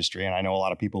this industry, and I know a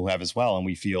lot of people who have as well. And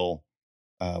we feel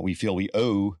we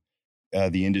owe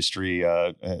the industry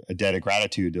a debt of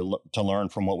gratitude to learn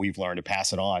from what we've learned, to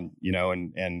pass it on,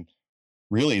 and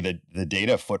really the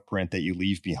data footprint that you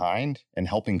leave behind, and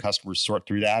helping customers sort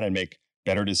through that and make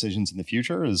better decisions in the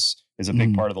future is a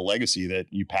big part of the legacy that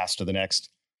you pass to the next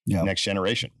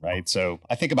generation, right? So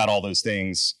I think about all those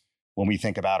things when we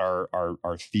think about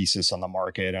our thesis on the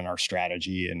market and our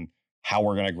strategy and how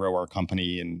we're going to grow our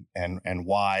company and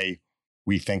why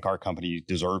we think our company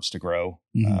deserves to grow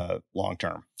long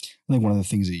term. I think one of the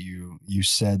things that you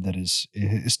said that is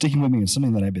sticking with me, and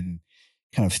something that I've been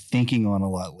kind of thinking on a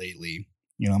lot lately.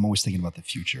 I'm always thinking about the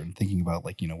future and thinking about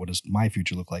like, what does my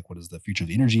future look like? What does the future of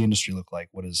the energy industry look like?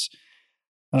 I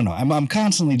don't know. I'm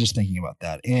constantly just thinking about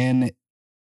that. And,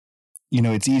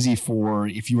 it's easy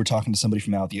if you were talking to somebody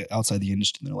from outside the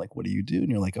industry and they're like, what do you do? And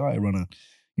you're like, oh, I run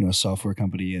a software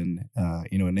company and,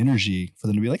 an energy, for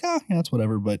them to be like, oh, yeah, that's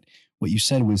whatever. But what you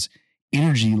said was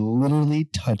energy literally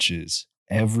touches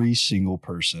every single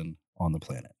person on the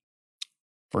planet.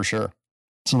 For sure.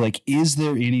 So like, is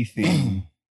there anything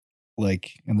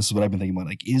like, and this is what I've been thinking about,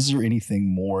 like, is there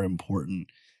anything more important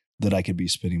that I could be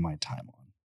spending my time on?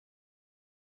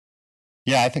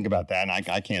 Yeah, I think about that, and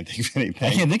I can't think of anything.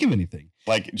 I can't think of anything.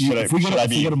 Like, if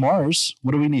we go to Mars,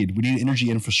 what do we need? We need energy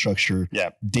infrastructure.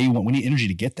 Yeah. Day one, we need energy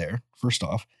to get there, first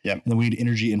off. Yeah. And then we need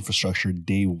energy infrastructure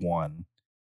day one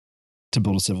to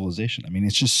build a civilization. I mean,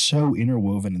 it's just so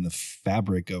interwoven in the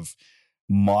fabric of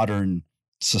modern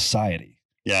society.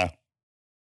 Yeah.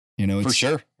 It's, for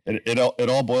sure. It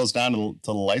all boils down to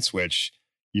the light switch.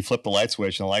 You flip the light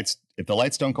switch, and if the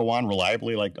lights don't go on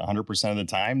reliably, like 100% of the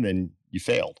time, then you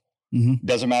failed. Mm-hmm. It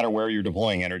doesn't matter where you're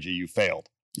deploying energy, you failed.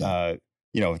 Yeah.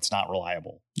 It's not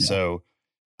reliable. Yeah. So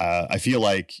I feel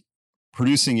like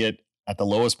producing it at the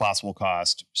lowest possible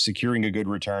cost, securing a good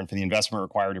return for the investment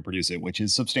required to produce it, which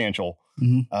is substantial,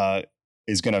 Mm-hmm.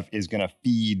 is gonna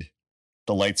feed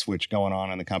the light switch going on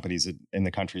in the countries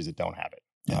that don't have it.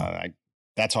 Yeah.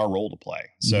 That's our role to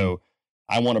play. So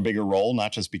I want a bigger role,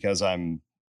 not just because I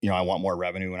want more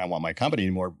revenue and I want my company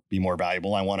to be more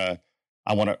valuable. I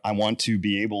want to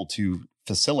be able to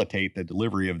facilitate the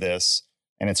delivery of this,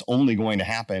 and it's only going to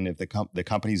happen if the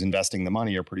companies investing the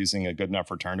money are producing a good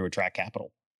enough return to attract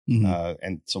capital. Mm-hmm.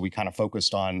 And so we kind of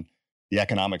focused on the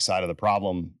economic side of the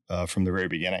problem from the very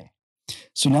beginning.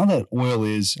 So now that oil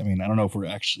is, I don't know if we're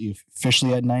actually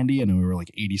officially at 90. I know we were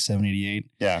like 87, 88.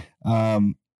 Yeah.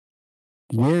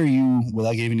 Where are you,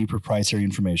 without giving you proprietary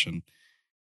information,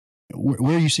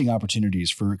 where are you seeing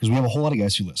opportunities because we have a whole lot of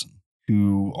guys who listen,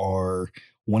 who are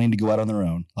wanting to go out on their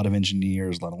own. A lot of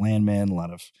engineers, a lot of landmen, a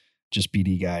lot of just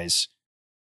BD guys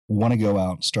want to go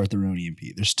out, start their own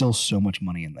E&P. There's still so much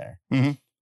money in there. Mm-hmm.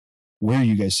 Where are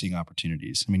you guys seeing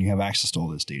opportunities? You have access to all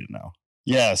this data now.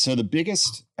 Yeah. So the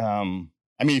biggest,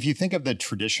 if you think of the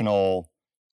traditional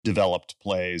developed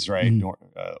plays, right?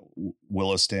 Mm-hmm.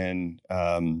 Williston,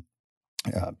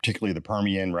 particularly the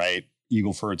Permian, right?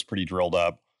 Eagle Ford's pretty drilled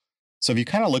up. So if you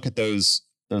kind of look at those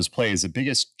plays, the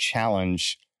biggest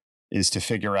challenge is to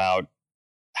figure out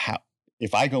how,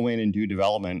 if I go in and do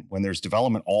development when there's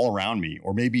development all around me,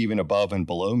 or maybe even above and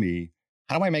below me,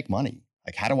 how do I make money?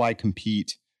 Like, how do I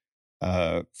compete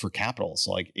for capital?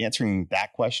 So like answering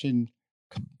that question,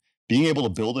 being able to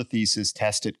build a thesis,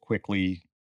 test it quickly,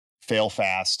 fail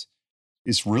fast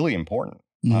is really important.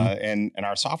 Mm-hmm. And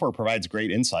our software provides great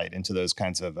insight into those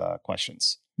kinds of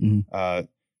questions. Mm-hmm.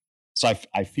 So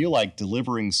I feel like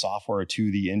delivering software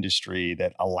to the industry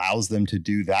that allows them to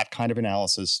do that kind of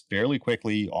analysis fairly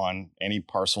quickly on any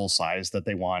parcel size that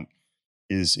they want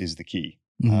is the key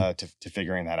to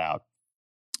figuring that out.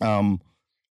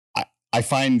 I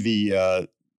find the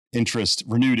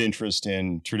renewed interest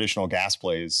in traditional gas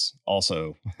plays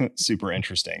also super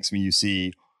interesting. So you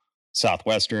see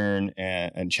Southwestern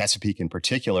and Chesapeake in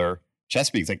particular.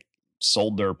 Chesapeake's like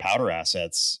sold their powder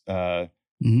assets.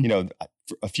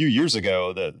 A few years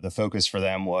ago, the focus for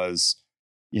them was,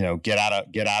 get out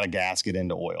of gas, get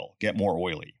into oil, get more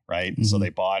oily, right? Mm-hmm. So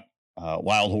they bought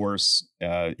Wild Horse,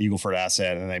 Eagle Ford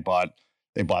asset, and they bought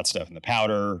stuff in the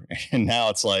powder. And now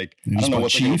it's like, I don't know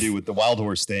what they're going to do with the Wild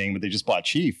Horse thing, but they just bought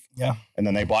Chief. Yeah. And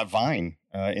then they bought Vine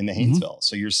in the Haynesville. Mm-hmm.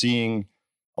 So you're seeing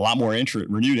a lot more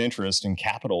renewed interest in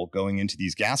capital going into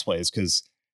these gas plays, because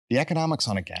the economics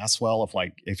on a gas well,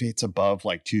 if it's above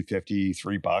like $2.50,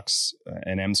 $3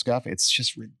 an MSCF, it's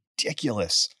just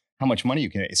ridiculous how much money you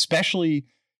can, especially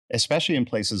in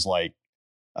places like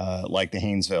the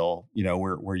Haynesville,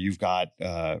 where you've got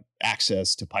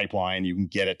access to pipeline, you can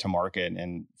get it to market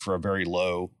and for a very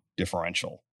low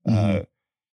differential. Mm-hmm.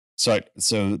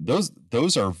 So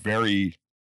those are very,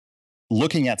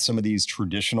 looking at some of these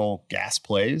traditional gas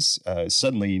plays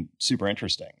suddenly super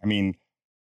interesting.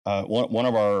 One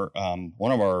of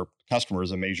our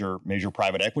customers, a major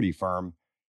private equity firm,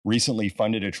 recently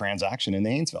funded a transaction in the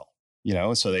Haynesville.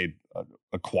 So they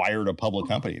acquired a public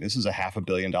company. This is a $500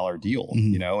 million deal.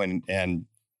 Mm-hmm. And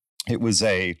it was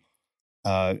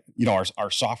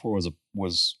our software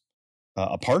was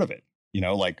a part of it.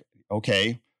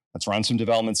 Okay, let's run some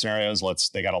development scenarios.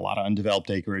 They got a lot of undeveloped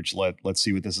acreage. Let's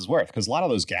see what this is worth. Because a lot of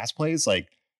those gas plays, like,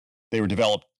 they were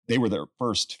developed they were the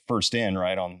first in,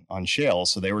 right, on shale.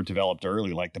 So they were developed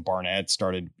early. Like the Barnett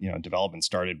development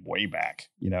started way back,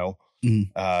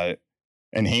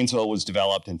 and Haynesville was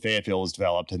developed and Fayetteville was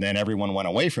developed. And then everyone went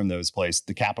away from those places.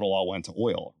 The capital all went to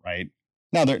oil, right?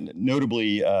 Now,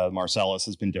 notably, Marcellus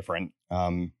has been different.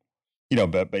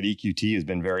 But EQT has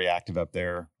been very active up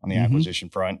there on the acquisition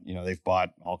front. They've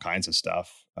bought all kinds of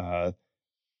stuff.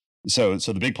 So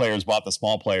the big players bought the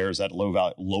small players at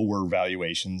lower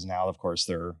valuations. Now, of course,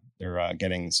 they're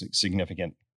getting some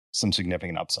significant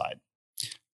upside.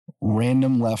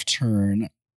 Random left turn.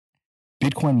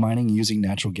 Bitcoin mining using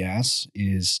natural gas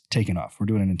is taking off. We're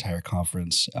doing an entire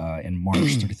conference in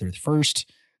March 31st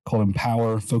called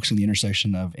Empower, focusing on the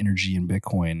intersection of energy and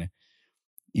Bitcoin.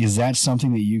 Is that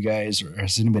something that you guys, or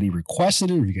has anybody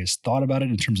requested it, or have you guys thought about it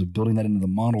in terms of building that into the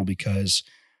model? Because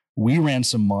we ran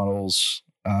some models.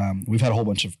 We've had a whole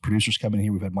bunch of producers come in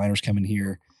here. We've had miners come in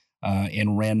here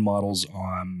and ran models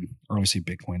on, or obviously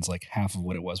Bitcoin's like half of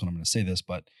what it was when I'm going to say this,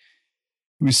 but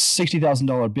it was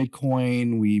 $60,000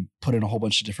 Bitcoin. We put in a whole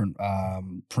bunch of different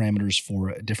parameters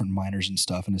for different miners and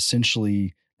stuff. And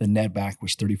essentially the net back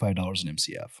was $35 an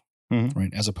MCF,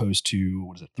 right? As opposed to,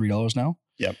 what is it, $3 now?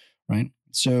 Yep. Right.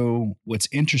 So what's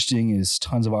interesting is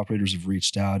tons of operators have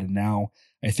reached out. And now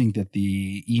I think that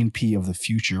the E&P of the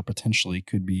future potentially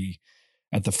could be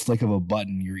at the flick of a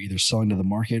button. You're either selling to the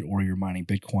market or you're mining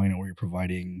Bitcoin or you're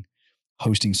providing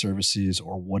hosting services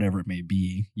or whatever it may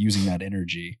be using that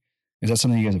energy. Is that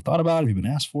something you guys have thought about? Have you been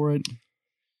asked for it?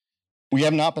 We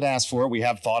have not been asked for it. We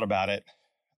have thought about it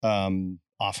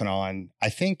off and on. I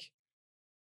think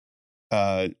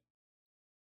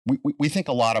we think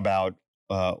a lot about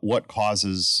what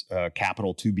causes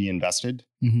capital to be invested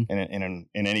in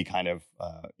any kind of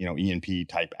E&P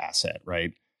type asset,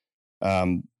 right?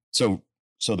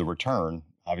 So the return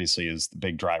obviously is the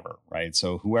big driver, right?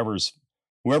 So whoever's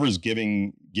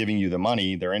giving you the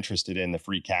money, they're interested in the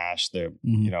free cash, the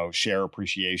share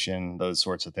appreciation, those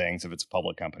sorts of things. If it's a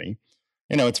public company,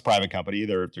 it's a private company,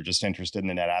 they're just interested in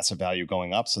the net asset value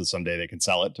going up, so someday they can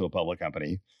sell it to a public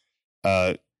company.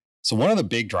 So one of the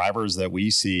big drivers that we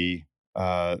see,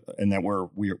 and that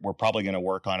we're probably going to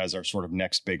work on as our sort of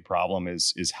next big problem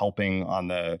is helping on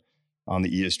the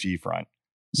ESG front.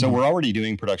 So we're already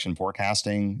doing production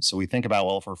forecasting. So we think about,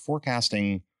 well, if we're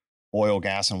forecasting oil,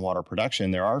 gas, and water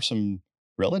production, there are some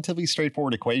relatively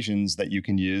straightforward equations that you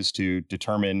can use to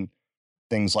determine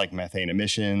things like methane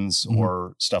emissions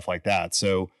or stuff like that.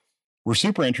 So we're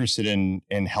super interested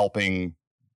in helping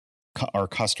our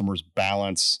customers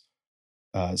balance.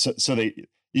 It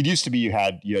used to be you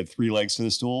had 3 legs to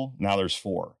the stool. Now there's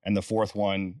 4, and the fourth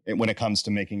one, when it comes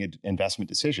to making an investment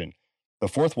decision, the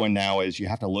fourth one now is you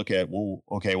have to look at, well,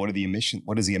 okay, what is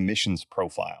the emissions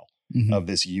profile of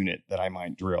this unit that I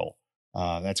might drill?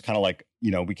 That's kind of like,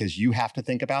 because you have to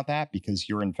think about that because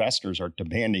your investors are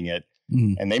demanding it,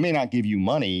 and they may not give you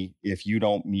money if you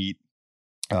don't meet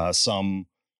some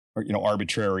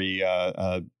arbitrary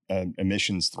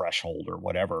emissions threshold or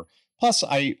whatever. Plus,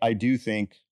 I do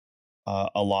think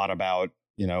a lot about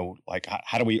like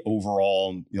how do we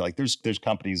overall, there's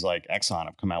companies like Exxon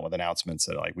have come out with announcements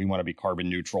that like we want to be carbon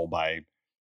neutral by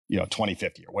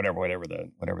 2050 or whatever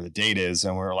the date is,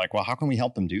 and we're like, well, how can we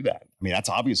help them do that? I mean, that's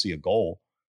obviously a goal.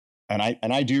 And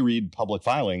I do read public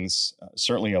filings,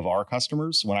 certainly of our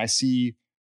customers. When I see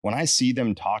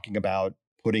them talking about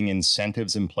putting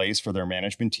incentives in place for their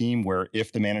management team, where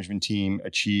if the management team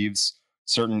achieves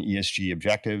certain ESG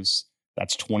objectives,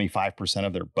 that's 25%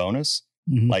 of their bonus.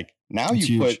 Like now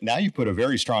you put a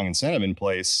very strong incentive in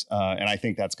place, and I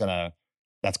think that's gonna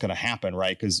happen,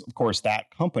 right? Because of course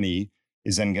that company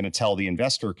is then going to tell the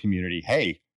investor community,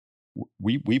 hey,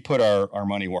 we put our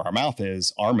money where our mouth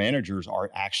is. Our managers are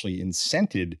actually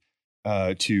incented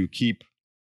to keep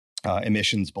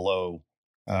emissions below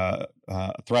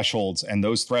thresholds, and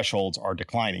those thresholds are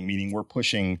declining, meaning we're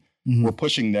pushing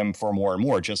them for more and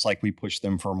more, just like we push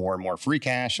them for more and more free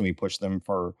cash and we push them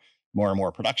for more and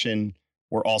more production.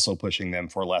 We're also pushing them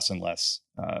for less and less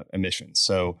emissions.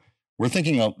 So we're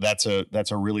thinking that's a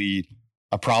really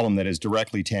a problem that is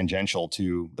directly tangential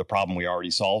to the problem we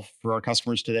already solve for our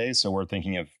customers today. So we're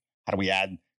thinking of how do we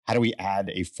add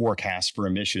a forecast for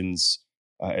emissions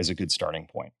as a good starting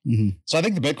point. So I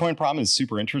think the Bitcoin problem is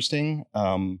super interesting.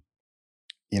 I'm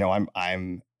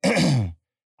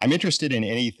I'm interested in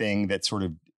anything that sort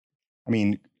of,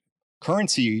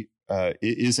 currency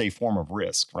is a form of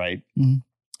risk, right?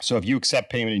 So if you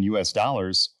accept payment in US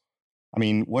dollars,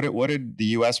 what did the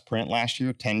US print last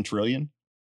year? 10 trillion?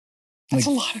 That's a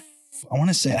lot. I want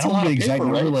to say, I don't know the exact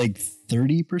number, like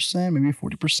 30%, maybe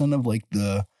 40% of like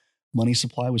the money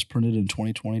supply was printed in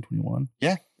 2020, 21.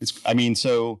 Yeah.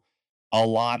 So a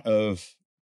lot of,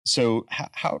 so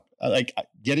how like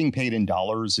getting paid in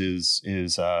dollars is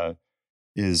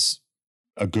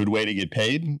a good way to get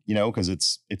paid, because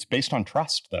it's based on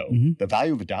trust though. Mhm. The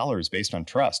value of a dollar is based on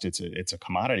trust. It's a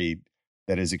commodity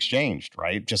that is exchanged,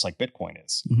 right? Just like Bitcoin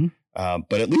is. Mhm.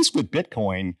 But at least with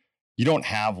Bitcoin, you don't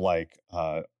have like,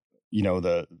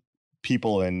 the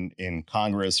people in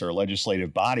Congress or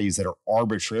legislative bodies that are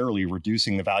arbitrarily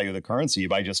reducing the value of the currency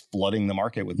by just flooding the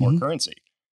market with more Mhm. currency.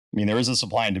 I mean, there is a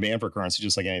supply and demand for currency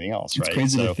just like anything else, It's right?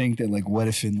 crazy to think that, like, what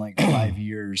if in like 5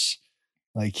 years,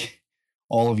 like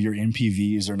all of your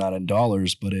NPVs are not in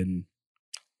dollars, but in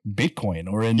Bitcoin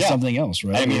or in Yeah. something else,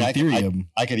 right? I mean, Or I Ethereum.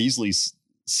 could easily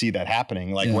see that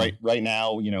happening. Like Yeah. right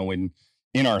now, when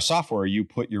in our software, you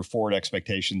put your forward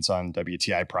expectations on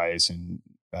WTI price and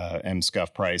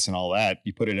MSCUF price and all that.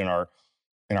 You put it in our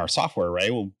software,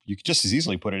 right? Well, you could just as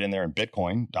easily put it in there in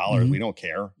Bitcoin, dollars. Mhm. We don't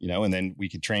care, and then we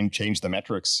could change the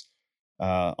metrics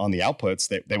on the outputs.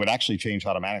 They would actually change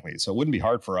automatically. So it wouldn't be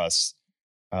hard for us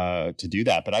to do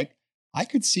that. But I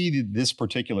could see this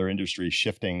particular industry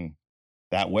shifting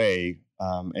that way.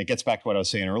 It gets back to what I was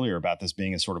saying earlier about this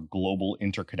being a sort of global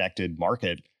interconnected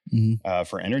market Mhm.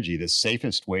 for energy. The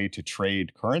safest way to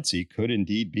trade currency could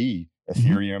indeed be Mhm.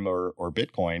 Ethereum or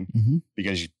Bitcoin, Mhm.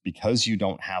 because you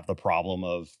don't have the problem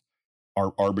of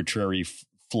arbitrary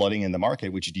flooding in the market,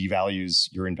 which devalues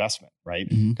your investment, right?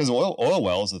 Mhm. Because oil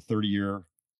well is a 30-year,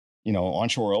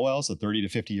 onshore oil well is a 30 to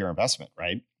 50-year investment,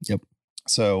 right? Yep.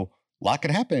 So a lot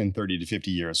could happen in 30 to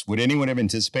 50 years. Would anyone have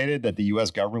anticipated that the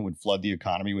US government would flood the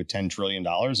economy with $10 trillion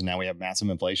and now we have massive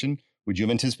inflation? Would you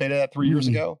have anticipated that 3 years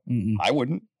Mm-mm. ago? Mm-mm. I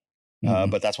wouldn't, Mm-mm.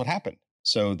 but that's what happened.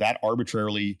 So that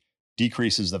arbitrarily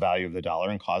decreases the value of the dollar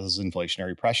and causes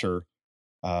inflationary pressure.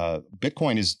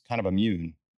 Bitcoin is kind of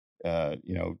immune,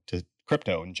 to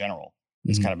crypto in general.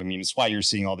 It's Mhm. kind of immune. It's why you're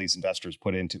seeing all these investors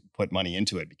put money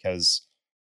into it, because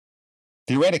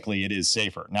theoretically it is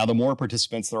safer. Now, the more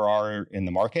participants there are in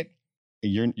the market,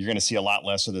 you're going to see a lot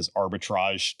less of this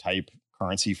arbitrage type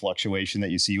currency fluctuation that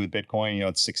you see with Bitcoin.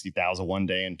 It's 60,000 one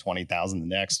day and 20,000 the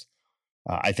next.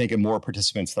 I think the more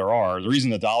participants there are, the reason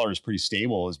the dollar is pretty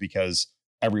stable is because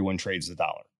everyone trades the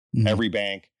dollar. Mhm. Every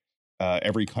bank,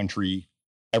 every country,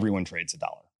 everyone trades the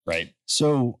dollar, right?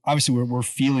 So obviously we're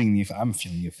feeling I'm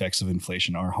feeling the effects of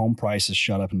inflation. Our home prices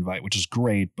shot up in value, which is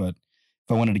great, but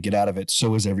if I wanted to get out of it,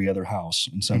 so is every other house.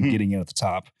 And so I'm Mhm. getting it at the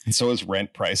top. And so is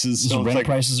rent prices. So it's rent like-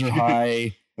 prices are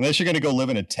high. Unless you're going to go live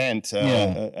in a tent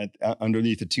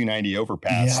underneath a 290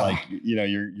 overpass, Yeah. like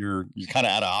you're kind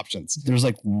of out of options. There's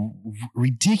like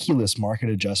ridiculous market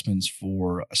adjustments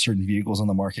for certain vehicles on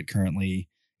the market currently.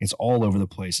 It's all over the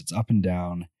place. It's up and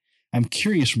down. I'm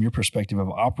curious from your perspective, have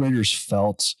operators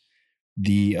felt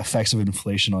the effects of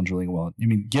inflation on drilling a well? I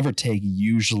mean, give or take,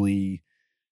 usually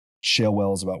shale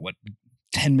wells about what,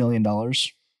 $10 million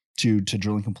to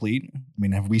drill and complete. I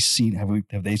mean, have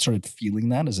they started feeling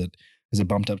that? Has it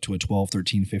bumped up to a 12,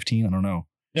 13, 15? I don't know.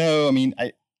 No, I mean,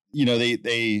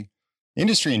 they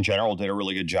industry in general did a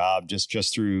really good job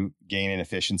just through gaining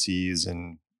efficiencies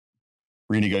and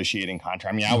renegotiating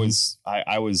contract. I mean, I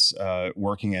was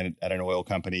working at an oil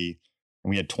company and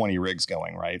we had 20 rigs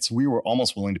going, right? So we were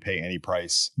almost willing to pay any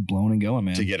price Blowing and going,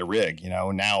 man. to get a rig.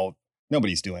 Now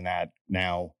nobody's doing that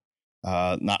now.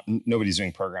 Nobody's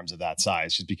doing programs of that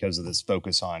size just because of this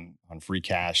focus on free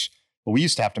cash. But we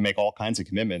used to have to make all kinds of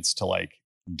commitments to like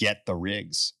get the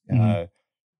rigs,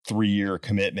 3-year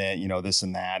commitment, this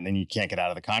and that, and then you can't get out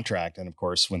of the contract. And of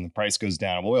course, when the price goes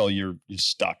down of oil, you're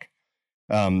stuck.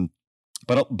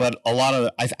 But a lot of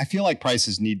I feel like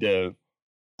prices need to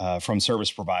from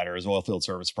service providers, oil field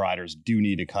service providers, do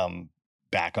need to come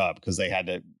back up because they had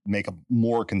to make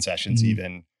more concessions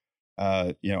even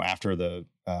after the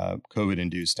COVID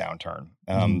induced downturn.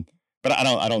 But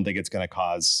I don't think it's going to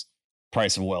cause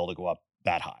price of oil to go up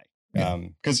that high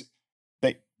because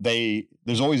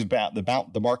there's always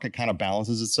the market kind of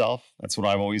balances itself. That's what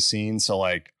I've always seen. So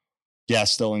like,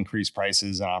 yes, they'll increase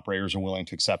prices and operators are willing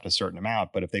to accept a certain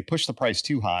amount, but if they push the price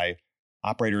too high,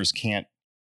 operators can't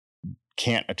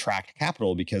attract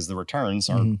capital because the returns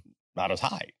are not as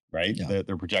high, right? Yeah.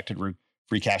 They're projected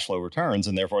free cash flow returns,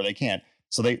 and therefore they can't.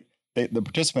 So the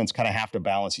participants kind of have to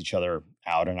balance each other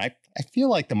out. And I feel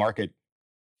like the market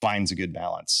finds a good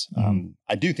balance.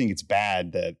 I do think it's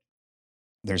bad that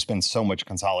there's been so much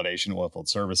consolidation in oilfield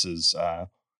services. I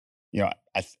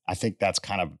think that's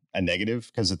kind of a negative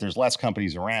because if there's less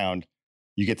companies around,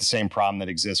 you get the same problem that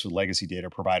exists with legacy data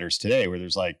providers today, where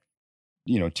there's like,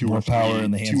 two More or power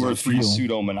in the hands three of a few.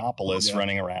 pseudo monopolists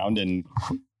running around, and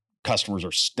customers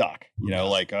are stuck.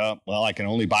 Like, well, I can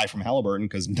only buy from Halliburton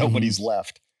because nobody's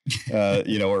left.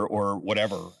 Or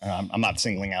whatever. I'm not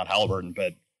singling out Halliburton,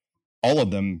 but all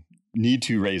of them need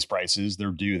to raise prices.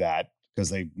 They're due that because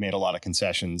they made a lot of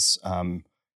concessions.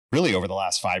 Really over the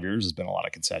last 5 years has been a lot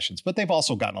of concessions, but they've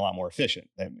also gotten a lot more efficient.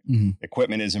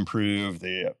 Equipment is improved.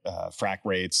 The frac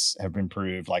rates have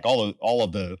improved. Like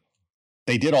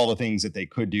they did all the things that they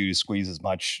could do to squeeze as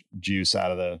much juice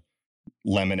out of the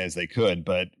lemon as they could.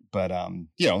 But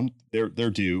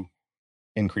they're due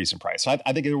increase in price. So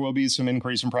I think there will be some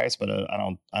increase in price, but I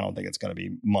don't think it's going to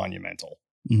be monumental.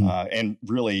 And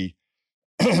really,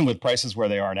 with prices where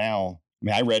they are now, I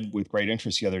mean, I read with great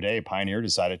interest the other day, Pioneer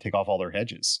decided to take off all their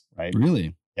hedges, right?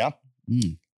 Really? Yeah.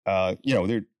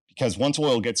 Because once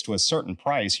oil gets to a certain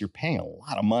price, you're paying a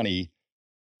lot of money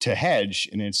to hedge.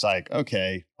 And it's like,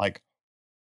 okay, like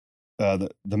the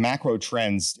macro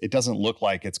trends, it doesn't look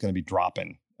like it's going to be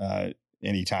dropping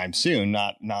anytime soon.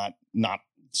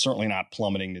 Certainly not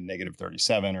plummeting to negative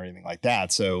 37 or anything like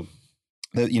that. So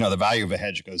the value of a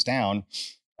hedge goes down.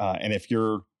 And if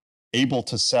you're able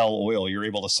to sell oil, you're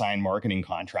able to sign marketing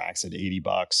contracts at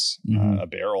 $80 a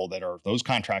barrel those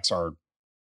contracts are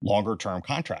longer term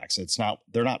contracts.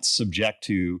 They're not subject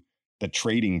to the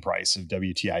trading price of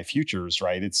WTI futures,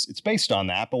 right? It's based on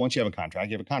that, but once you have a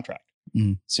contract, you have a contract.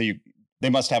 So they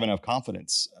must have enough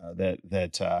confidence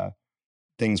that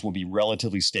things will be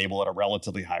relatively stable at a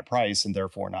relatively high price and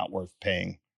therefore not worth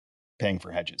paying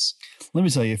for hedges. Let me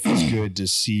tell you, it feels good to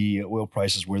see oil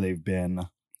prices where they've been,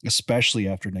 especially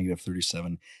after negative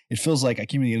 37. It feels like I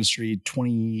came into the industry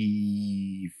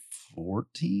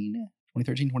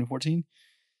 2014.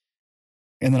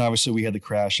 And then obviously we had the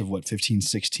crash of 15,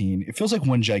 16. It feels like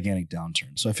one gigantic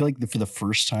downturn. So I feel like for the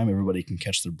first time, everybody can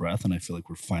catch their breath. And I feel like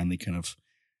we're finally kind of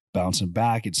bouncing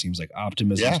back. It seems like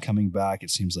optimism is coming back. It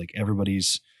seems like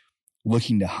everybody's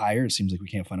looking to hire. It seems like we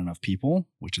can't find enough people,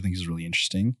 which I think is really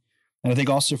interesting. And I think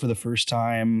also for the first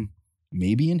time,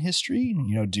 maybe in history,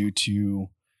 due to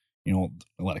a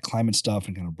lot of climate stuff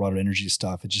and kind of broader energy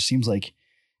stuff, it just seems like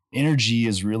energy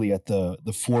is really at the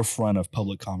forefront of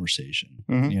public conversation,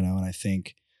 and I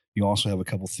think you also have a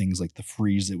couple things like the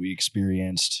freeze that we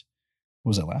experienced.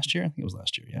 Was that last year? I think it was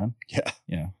last year.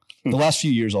 Yeah. The last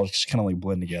few years all just kind of like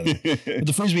blend together. But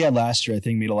the freeze we had last year, I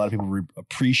think, made a lot of people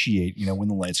appreciate, when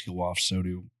the lights go off, so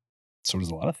does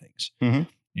a lot of things,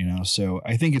 so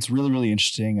I think it's really, really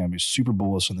interesting. I'm super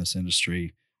bullish on this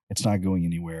industry. It's not going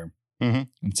anywhere.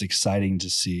 It's exciting to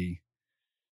see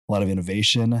a lot of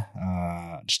innovation,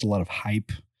 just a lot of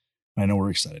hype. I know we're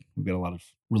excited. We've got a lot of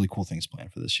really cool things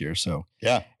planned for this year. So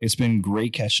yeah, it's been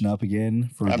great catching up again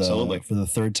for the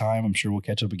third time. I'm sure we'll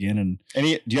catch up again. And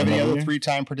do you have any other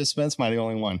 3-time participants? Am I the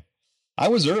only one? I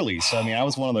was early. So, I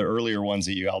was one of the earlier ones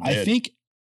that you all did. I think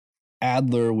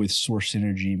Adler with Source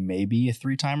Energy may be a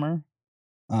 3-timer.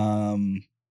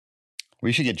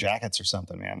 We should get jackets or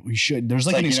something, man. We should. There's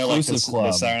like an exclusive club.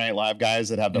 The Saturday Night Live guys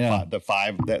that have the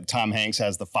 5 that Tom Hanks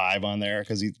has the 5 on there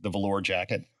because he's the velour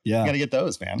jacket. Yeah. You got to get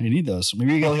those, man. You need those.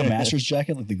 Maybe you got like a Masters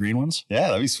jacket, like the green ones. Yeah,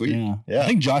 that'd be sweet. Yeah. I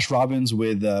think Josh Robbins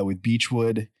with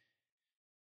Beechwood,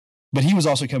 but he was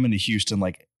also coming to Houston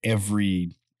like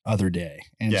every other day.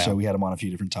 And so we had him on a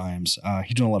few different times.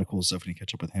 He's doing a lot of cool stuff and you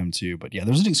catch up with him too. But yeah,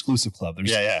 there's an exclusive club.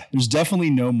 There's definitely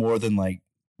no more than like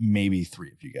maybe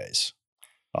 3 of you guys.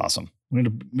 Awesome. We're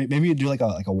gonna maybe do like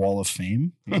a wall of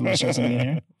fame. Start something in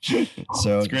here.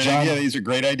 So it's great idea. These are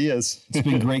great ideas. It's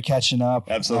been great catching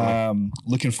up. Absolutely.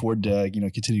 Looking forward to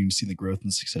continuing to see the growth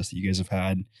and success that you guys have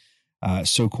had.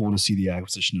 So cool to see the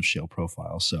acquisition of Shale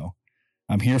Profile. So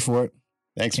I'm here for it.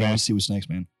 Thanks, man. man. See what's next,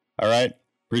 man. All right.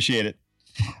 Appreciate it.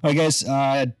 All right, guys.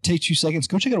 Take 2 seconds.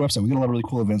 Go check out our website. We got a lot of really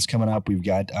cool events coming up. We've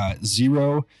got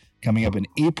Zero coming up in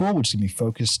April, which is going to be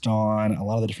focused on a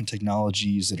lot of the different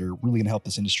technologies that are really going to help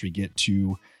this industry get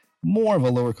to more of a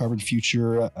lower carbon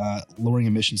future, lowering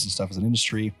emissions and stuff as an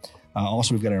industry.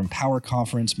 Also, we've got our Empower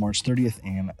Conference March 30th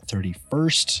and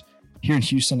 31st here in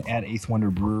Houston at Eighth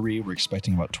Wonder Brewery. We're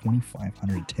expecting about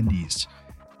 2,500 attendees.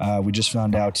 We just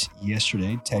found out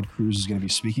yesterday Ted Cruz is going to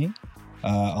be speaking,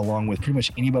 along with pretty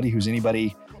much anybody who's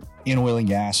anybody in oil and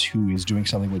gas who is doing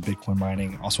something with Bitcoin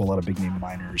mining. Also, a lot of big name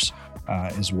miners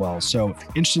as well. So, if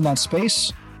you're interested in that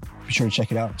space, be sure to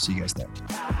check it out. See you guys there.